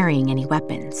wasn't carrying any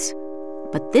weapons.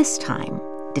 But this time,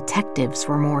 detectives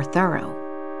were more thorough.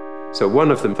 So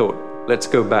one of them thought, let's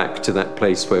go back to that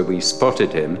place where we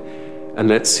spotted him and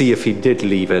let's see if he did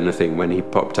leave anything when he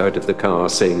popped out of the car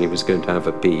saying he was going to have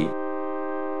a pee.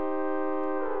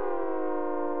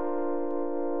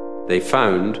 They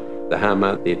found the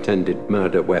hammer, the intended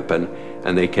murder weapon,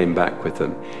 and they came back with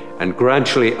them. And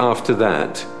gradually after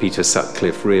that, Peter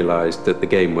Sutcliffe realised that the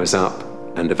game was up,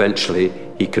 and eventually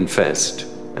he confessed.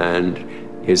 And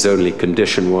his only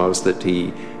condition was that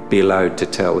he be allowed to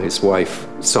tell his wife,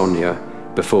 Sonia,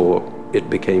 before it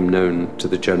became known to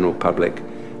the general public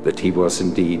that he was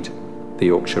indeed the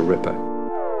Yorkshire Ripper.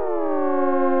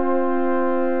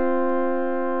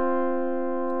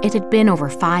 It had been over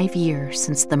 5 years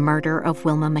since the murder of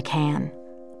Wilma McCann,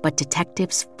 but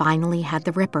detectives finally had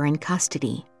the Ripper in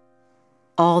custody.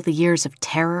 All the years of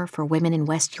terror for women in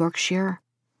West Yorkshire,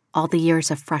 all the years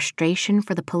of frustration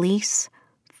for the police,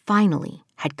 finally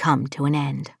had come to an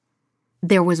end.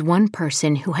 There was one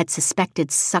person who had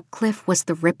suspected Sutcliffe was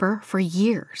the Ripper for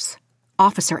years,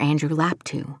 Officer Andrew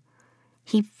Laptew.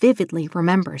 He vividly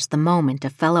remembers the moment a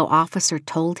fellow officer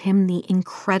told him the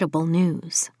incredible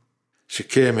news. She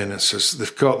came in and says,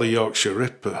 they've caught the Yorkshire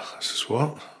Ripper. I says,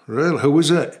 what? Really? Who is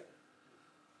it?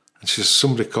 And she says,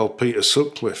 somebody called Peter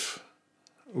Sutcliffe.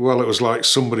 Well, it was like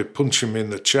somebody punching me in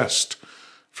the chest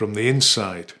from the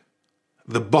inside.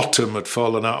 The bottom had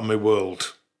fallen out of my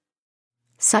world.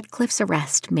 Sutcliffe's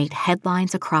arrest made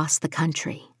headlines across the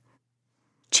country.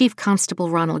 Chief Constable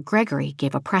Ronald Gregory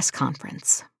gave a press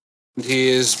conference. He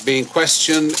is being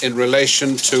questioned in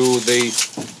relation to the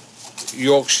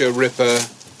Yorkshire Ripper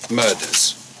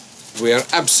murders. We are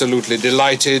absolutely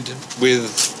delighted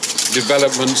with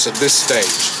developments at this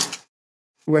stage.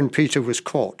 When Peter was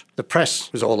caught, the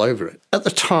press was all over it. At the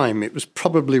time, it was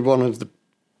probably one of the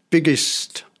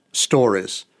biggest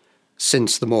stories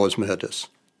since the Moors murders.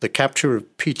 The capture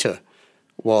of Peter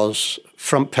was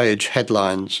front-page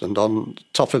headlines and on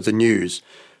top of the news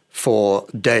for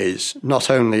days, not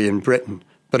only in Britain,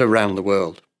 but around the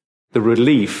world. The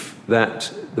relief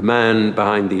that the man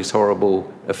behind these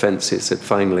horrible offences had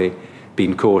finally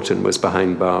been caught and was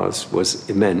behind bars was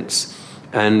immense.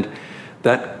 And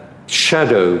that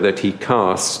shadow that he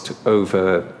cast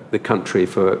over the country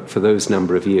for those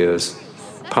number of years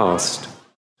passed.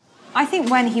 I think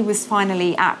when he was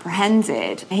finally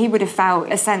apprehended, he would have felt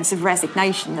a sense of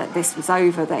resignation that this was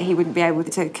over, that he wouldn't be able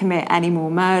to commit any more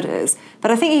murders.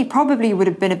 But I think he probably would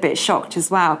have been a bit shocked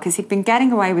as well, because he'd been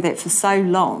getting away with it for so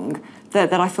long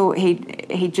that I thought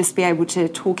he'd just be able to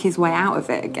talk his way out of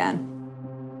it again.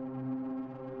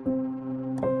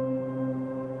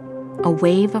 A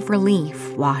wave of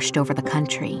relief washed over the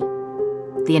country.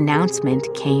 The announcement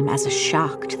came as a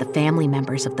shock to the family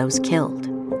members of those killed.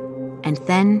 And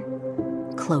then,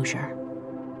 closure.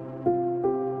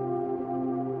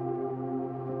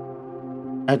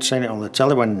 I'd seen it on the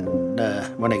telly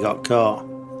when he got caught.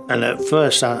 And at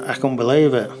first I couldn't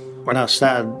believe it. When I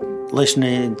started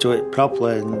listening to it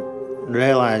properly and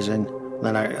realising,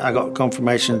 then I got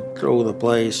confirmation through the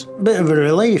police. Bit of a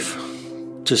relief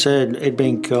to say he'd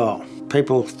been caught.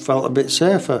 People felt a bit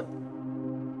safer.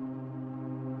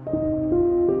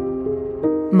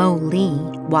 Mo Lee,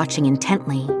 watching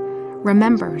intently,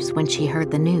 remembers when she heard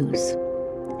the news.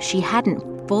 She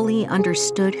hadn't fully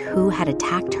understood who had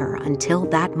attacked her until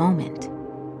that moment.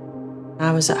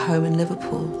 I was at home in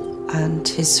Liverpool and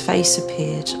his face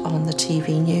appeared on the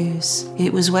TV news.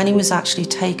 It was when he was actually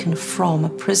taken from a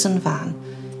prison van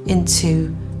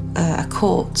into a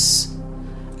courts,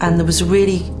 and there was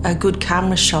really a good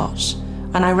camera shot,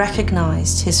 and I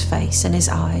recognised his face and his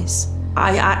eyes.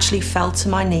 I actually fell to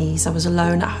my knees. I was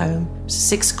alone at home. It was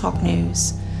 6 o'clock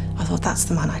news. I thought, that's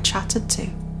the man I chatted to.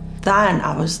 Then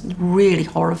I was really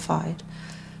horrified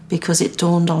because it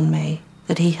dawned on me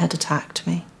that he had attacked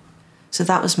me. So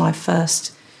that was my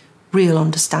first real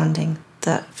understanding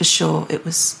that for sure it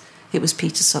was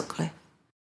Peter Sutcliffe.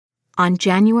 On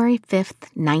January 5th,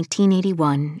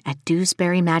 1981, at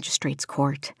Dewsbury Magistrates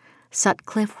Court,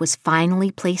 Sutcliffe was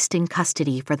finally placed in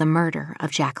custody for the murder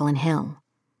of Jacqueline Hill.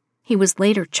 He was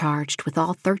later charged with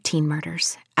all 13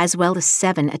 murders, as well as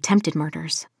 7 attempted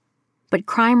murders. But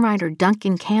crime writer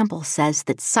Duncan Campbell says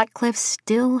that Sutcliffe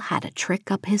still had a trick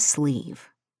up his sleeve.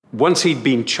 Once he'd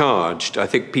been charged, I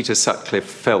think Peter Sutcliffe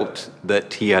felt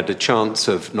that he had a chance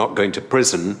of not going to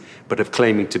prison, but of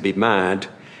claiming to be mad,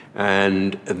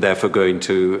 and therefore going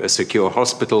to a secure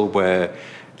hospital where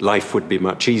life would be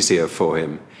much easier for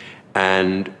him.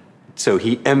 And so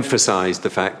he emphasized the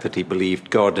fact that he believed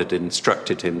God had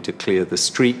instructed him to clear the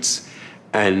streets,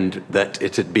 and that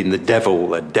it had been the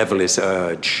devil, a devilish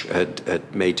urge,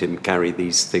 had made him carry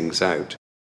these things out.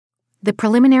 The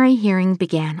preliminary hearing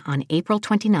began on April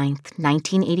 29,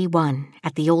 1981,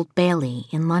 at the Old Bailey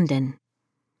in London.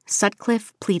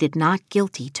 Sutcliffe pleaded not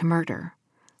guilty to murder,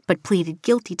 but pleaded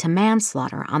guilty to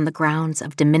manslaughter on the grounds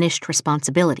of diminished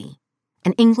responsibility,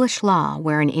 an English law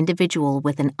where an individual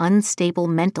with an unstable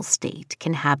mental state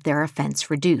can have their offense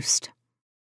reduced.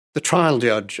 The trial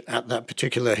judge at that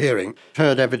particular hearing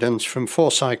heard evidence from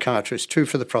 4 psychiatrists, 2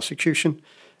 for the prosecution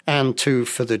and 2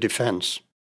 for the defence.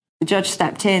 The judge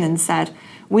stepped in and said,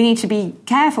 we need to be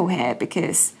careful here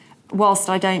because whilst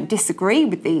I don't disagree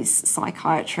with these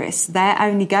psychiatrists, they're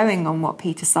only going on what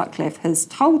Peter Sutcliffe has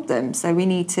told them. So we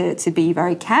need to be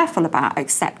very careful about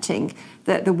accepting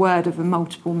the word of a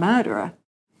multiple murderer.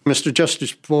 Mr.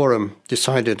 Justice Boreham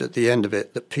decided at the end of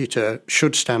it that Peter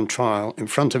should stand trial in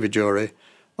front of a jury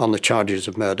on the charges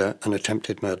of murder and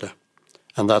attempted murder.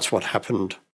 And that's what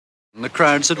happened. The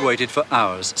crowds had waited for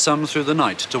hours, some through the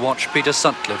night, to watch Peter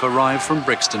Sutcliffe arrive from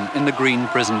Brixton in the green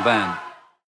prison van.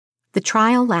 The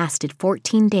trial lasted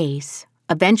 14 days,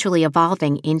 eventually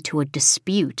evolving into a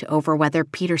dispute over whether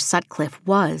Peter Sutcliffe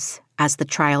was, as the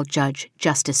trial judge,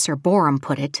 Justice Sir Boreham,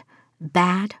 put it,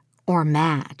 bad or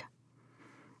mad.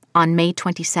 On May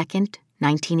 22,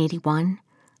 1981,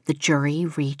 the jury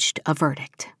reached a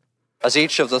verdict. As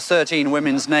each of the 13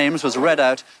 women's names was read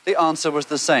out, the answer was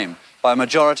the same, by a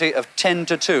majority of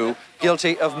 10-2,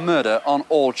 guilty of murder on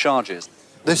all charges.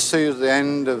 This sees the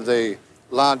end of the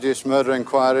largest murder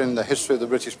inquiry in the history of the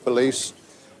British police,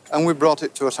 and we brought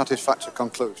it to a satisfactory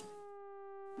conclusion.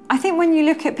 I think when you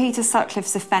look at Peter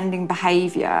Sutcliffe's offending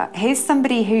behaviour, he's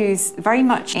somebody who's very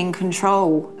much in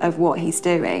control of what he's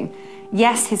doing.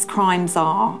 Yes, his crimes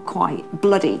are quite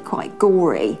bloody, quite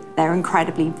gory, they're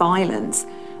incredibly violent,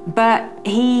 but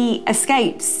he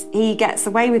escapes, he gets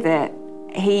away with it,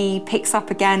 he picks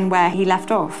up again where he left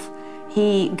off.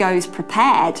 He goes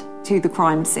prepared to the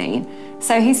crime scene.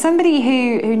 So he's somebody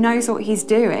who knows what he's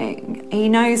doing. He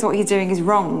knows what he's doing is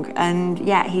wrong, and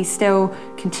yet he's still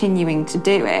continuing to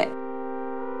do it.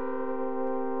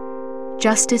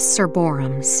 Justice Sir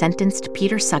Boreham sentenced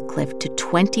Peter Sutcliffe to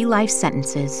 20 life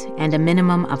sentences and a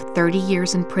minimum of 30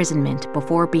 years imprisonment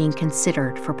before being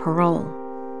considered for parole.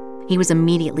 He was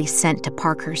immediately sent to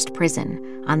Parkhurst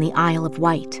Prison on the Isle of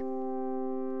Wight.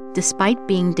 Despite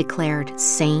being declared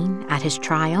sane at his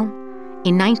trial,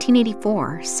 in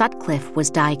 1984, Sutcliffe was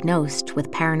diagnosed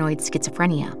with paranoid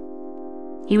schizophrenia.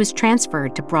 He was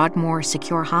transferred to Broadmoor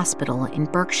Secure Hospital in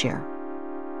Berkshire.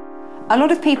 A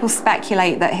lot of people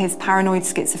speculate that his paranoid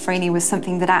schizophrenia was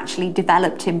something that actually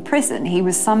developed in prison. He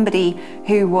was somebody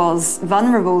who was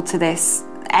vulnerable to this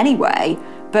anyway,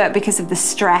 but because of the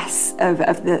stress of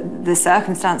the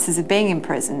circumstances of being in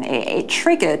prison, it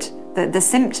triggered the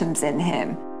symptoms in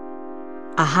him.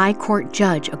 A High Court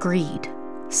judge agreed.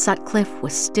 Sutcliffe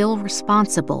was still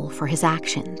responsible for his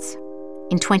actions.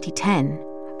 In 2010,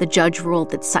 the judge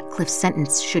ruled that Sutcliffe's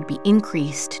sentence should be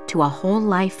increased to a whole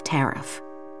life tariff,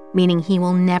 meaning he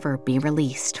will never be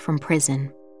released from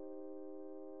prison.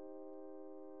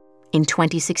 In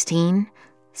 2016,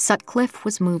 Sutcliffe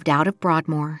was moved out of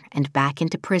Broadmoor and back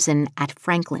into prison at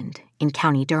Frankland in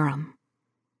County Durham.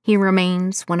 He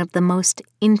remains one of the most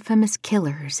infamous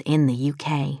killers in the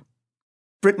UK.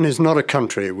 Britain is not a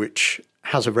country which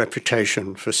has a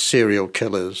reputation for serial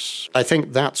killers. I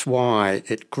think that's why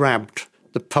it grabbed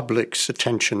the public's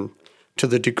attention to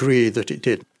the degree that it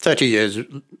did. 30 years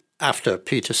after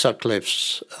Peter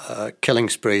Sutcliffe's killing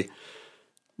spree,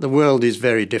 the world is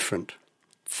very different.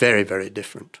 Very, very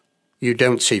different. You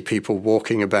don't see people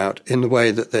walking about in the way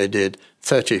that they did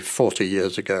 30, 40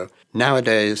 years ago.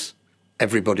 Nowadays,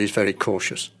 everybody's very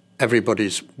cautious.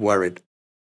 Everybody's worried.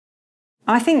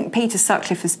 I think Peter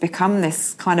Sutcliffe has become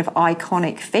this kind of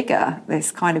iconic figure, this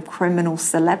kind of criminal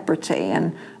celebrity,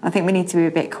 and I think we need to be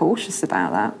a bit cautious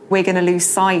about that. We're going to lose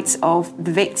sight of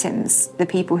the victims, the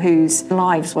people whose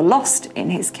lives were lost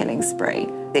in his killing spree.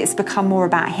 It's become more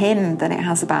about him than it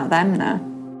has about them now.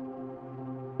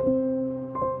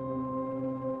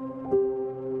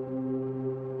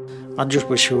 I just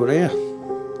wish you were here.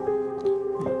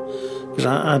 Because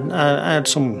I had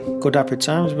some good happy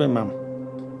times with Mum.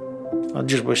 I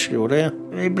just wish you were here.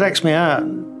 It breaks my heart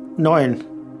knowing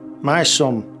my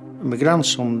son and my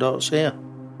grandson don't see her.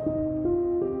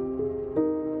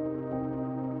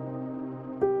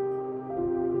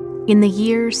 In the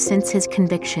years since his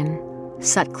conviction,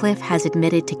 Sutcliffe has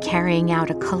admitted to carrying out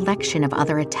a collection of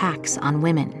other attacks on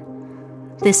women.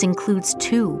 This includes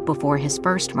 2 before his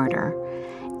first murder,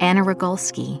 Anna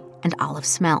Rogulski and Olive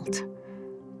Smelt.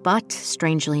 But,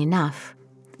 strangely enough,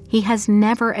 he has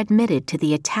never admitted to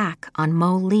the attack on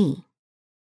Mo Lee.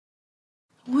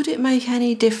 Would it make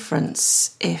any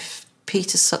difference if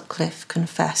Peter Sutcliffe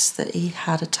confessed that he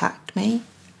had attacked me?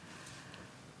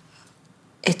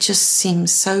 It just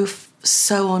seems so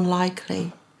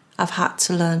unlikely. I've had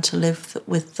to learn to live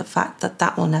with the fact that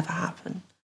that will never happen.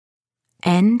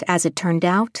 And, as it turned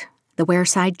out, the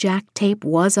Wareside Jack tape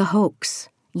was a hoax,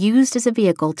 used as a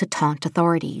vehicle to taunt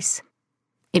authorities.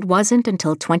 It wasn't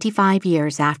until 25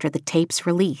 years after the tape's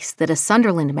release that a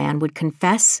Sunderland man would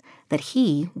confess that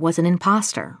he was an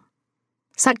imposter.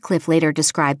 Sutcliffe later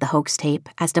described the hoax tape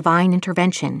as divine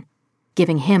intervention,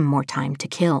 giving him more time to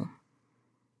kill.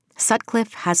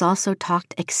 Sutcliffe has also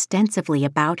talked extensively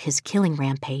about his killing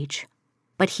rampage,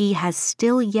 but he has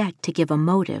still yet to give a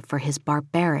motive for his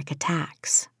barbaric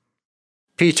attacks.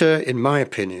 Peter, in my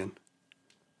opinion,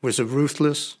 was a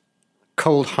ruthless,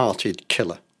 cold-hearted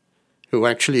killer who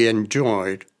actually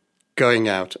enjoyed going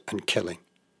out and killing.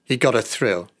 He got a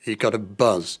thrill, he got a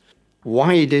buzz.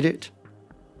 Why he did it,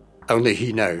 only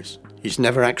he knows. He's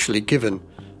never actually given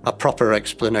a proper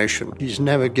explanation. He's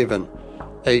never given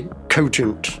a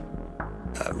cogent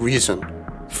reason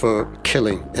for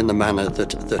killing in the manner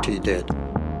that he did.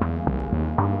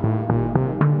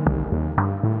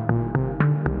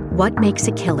 What Makes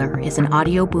a Killer is an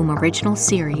Audio Boom original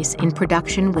series in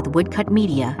production with Woodcut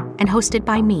Media and hosted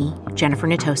by me, Jennifer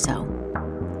Natoso.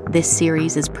 This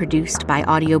series is produced by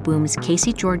Audio Boom's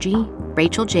Casey Georgie,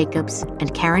 Rachel Jacobs,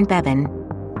 and Karen Bevan,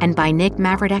 and by Nick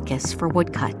Mavrodekis for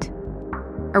Woodcut.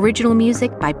 Original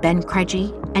music by Ben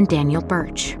Craigie and Daniel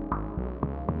Birch.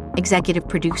 Executive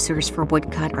producers for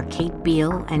Woodcut are Kate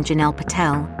Beale and Janelle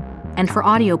Patel, and for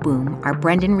Audio Boom are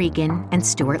Brendan Regan and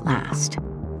Stuart Last.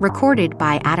 Recorded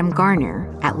by Adam Garner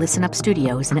at Listen Up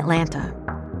Studios in Atlanta.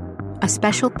 A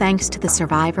special thanks to the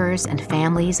survivors and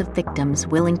families of victims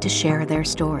willing to share their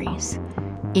stories.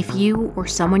 If you or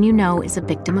someone you know is a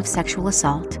victim of sexual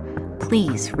assault,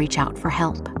 please reach out for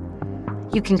help.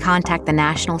 You can contact the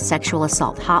National Sexual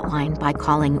Assault Hotline by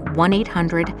calling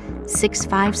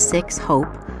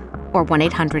 1-800-656-HOPE or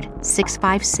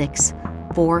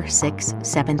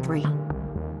 1-800-656-4673.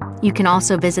 You can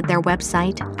also visit their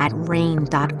website at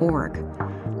rain.org.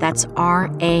 That's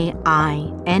RAINN.org.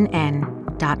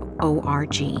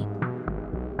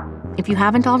 If you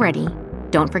haven't already,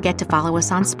 don't forget to follow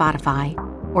us on Spotify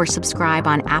or subscribe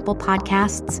on Apple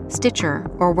Podcasts, Stitcher,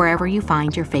 or wherever you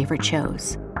find your favorite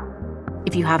shows.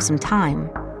 If you have some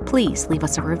time, please leave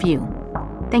us a review.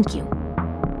 Thank you.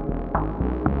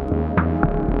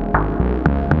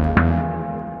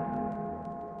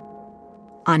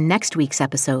 On next week's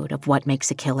episode of What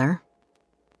Makes a Killer...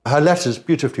 Her letter's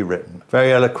beautifully written,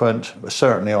 very eloquent, but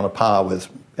certainly on a par with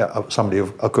somebody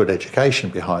of a good education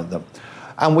behind them.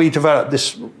 And we developed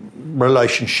this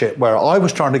relationship where I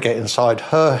was trying to get inside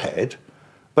her head,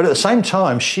 but at the same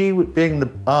time, she, being the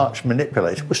arch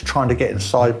manipulator, was trying to get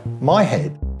inside my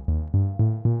head.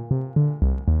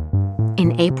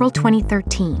 In April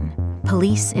 2013,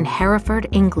 police in Hereford,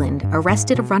 England,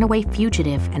 arrested a runaway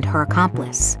fugitive and her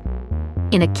accomplice.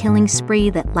 In a killing spree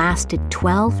that lasted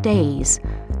 12 days,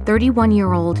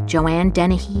 31-year-old Joanne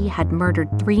Dennehy had murdered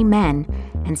 3 men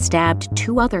and stabbed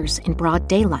 2 others in broad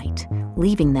daylight,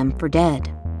 leaving them for dead.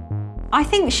 I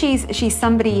think she's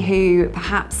somebody who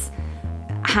perhaps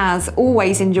has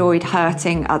always enjoyed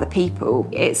hurting other people.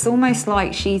 It's almost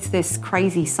like she's this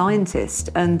crazy scientist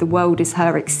and the world is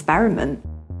her experiment.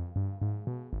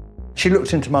 She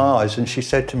looked into my eyes and she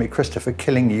said to me, "Christopher,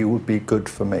 killing you would be good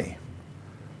for me."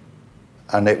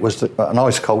 And it was an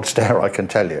ice-cold stare, I can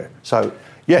tell you. So,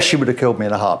 yes, she would have killed me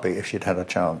in a heartbeat if she'd had a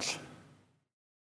chance.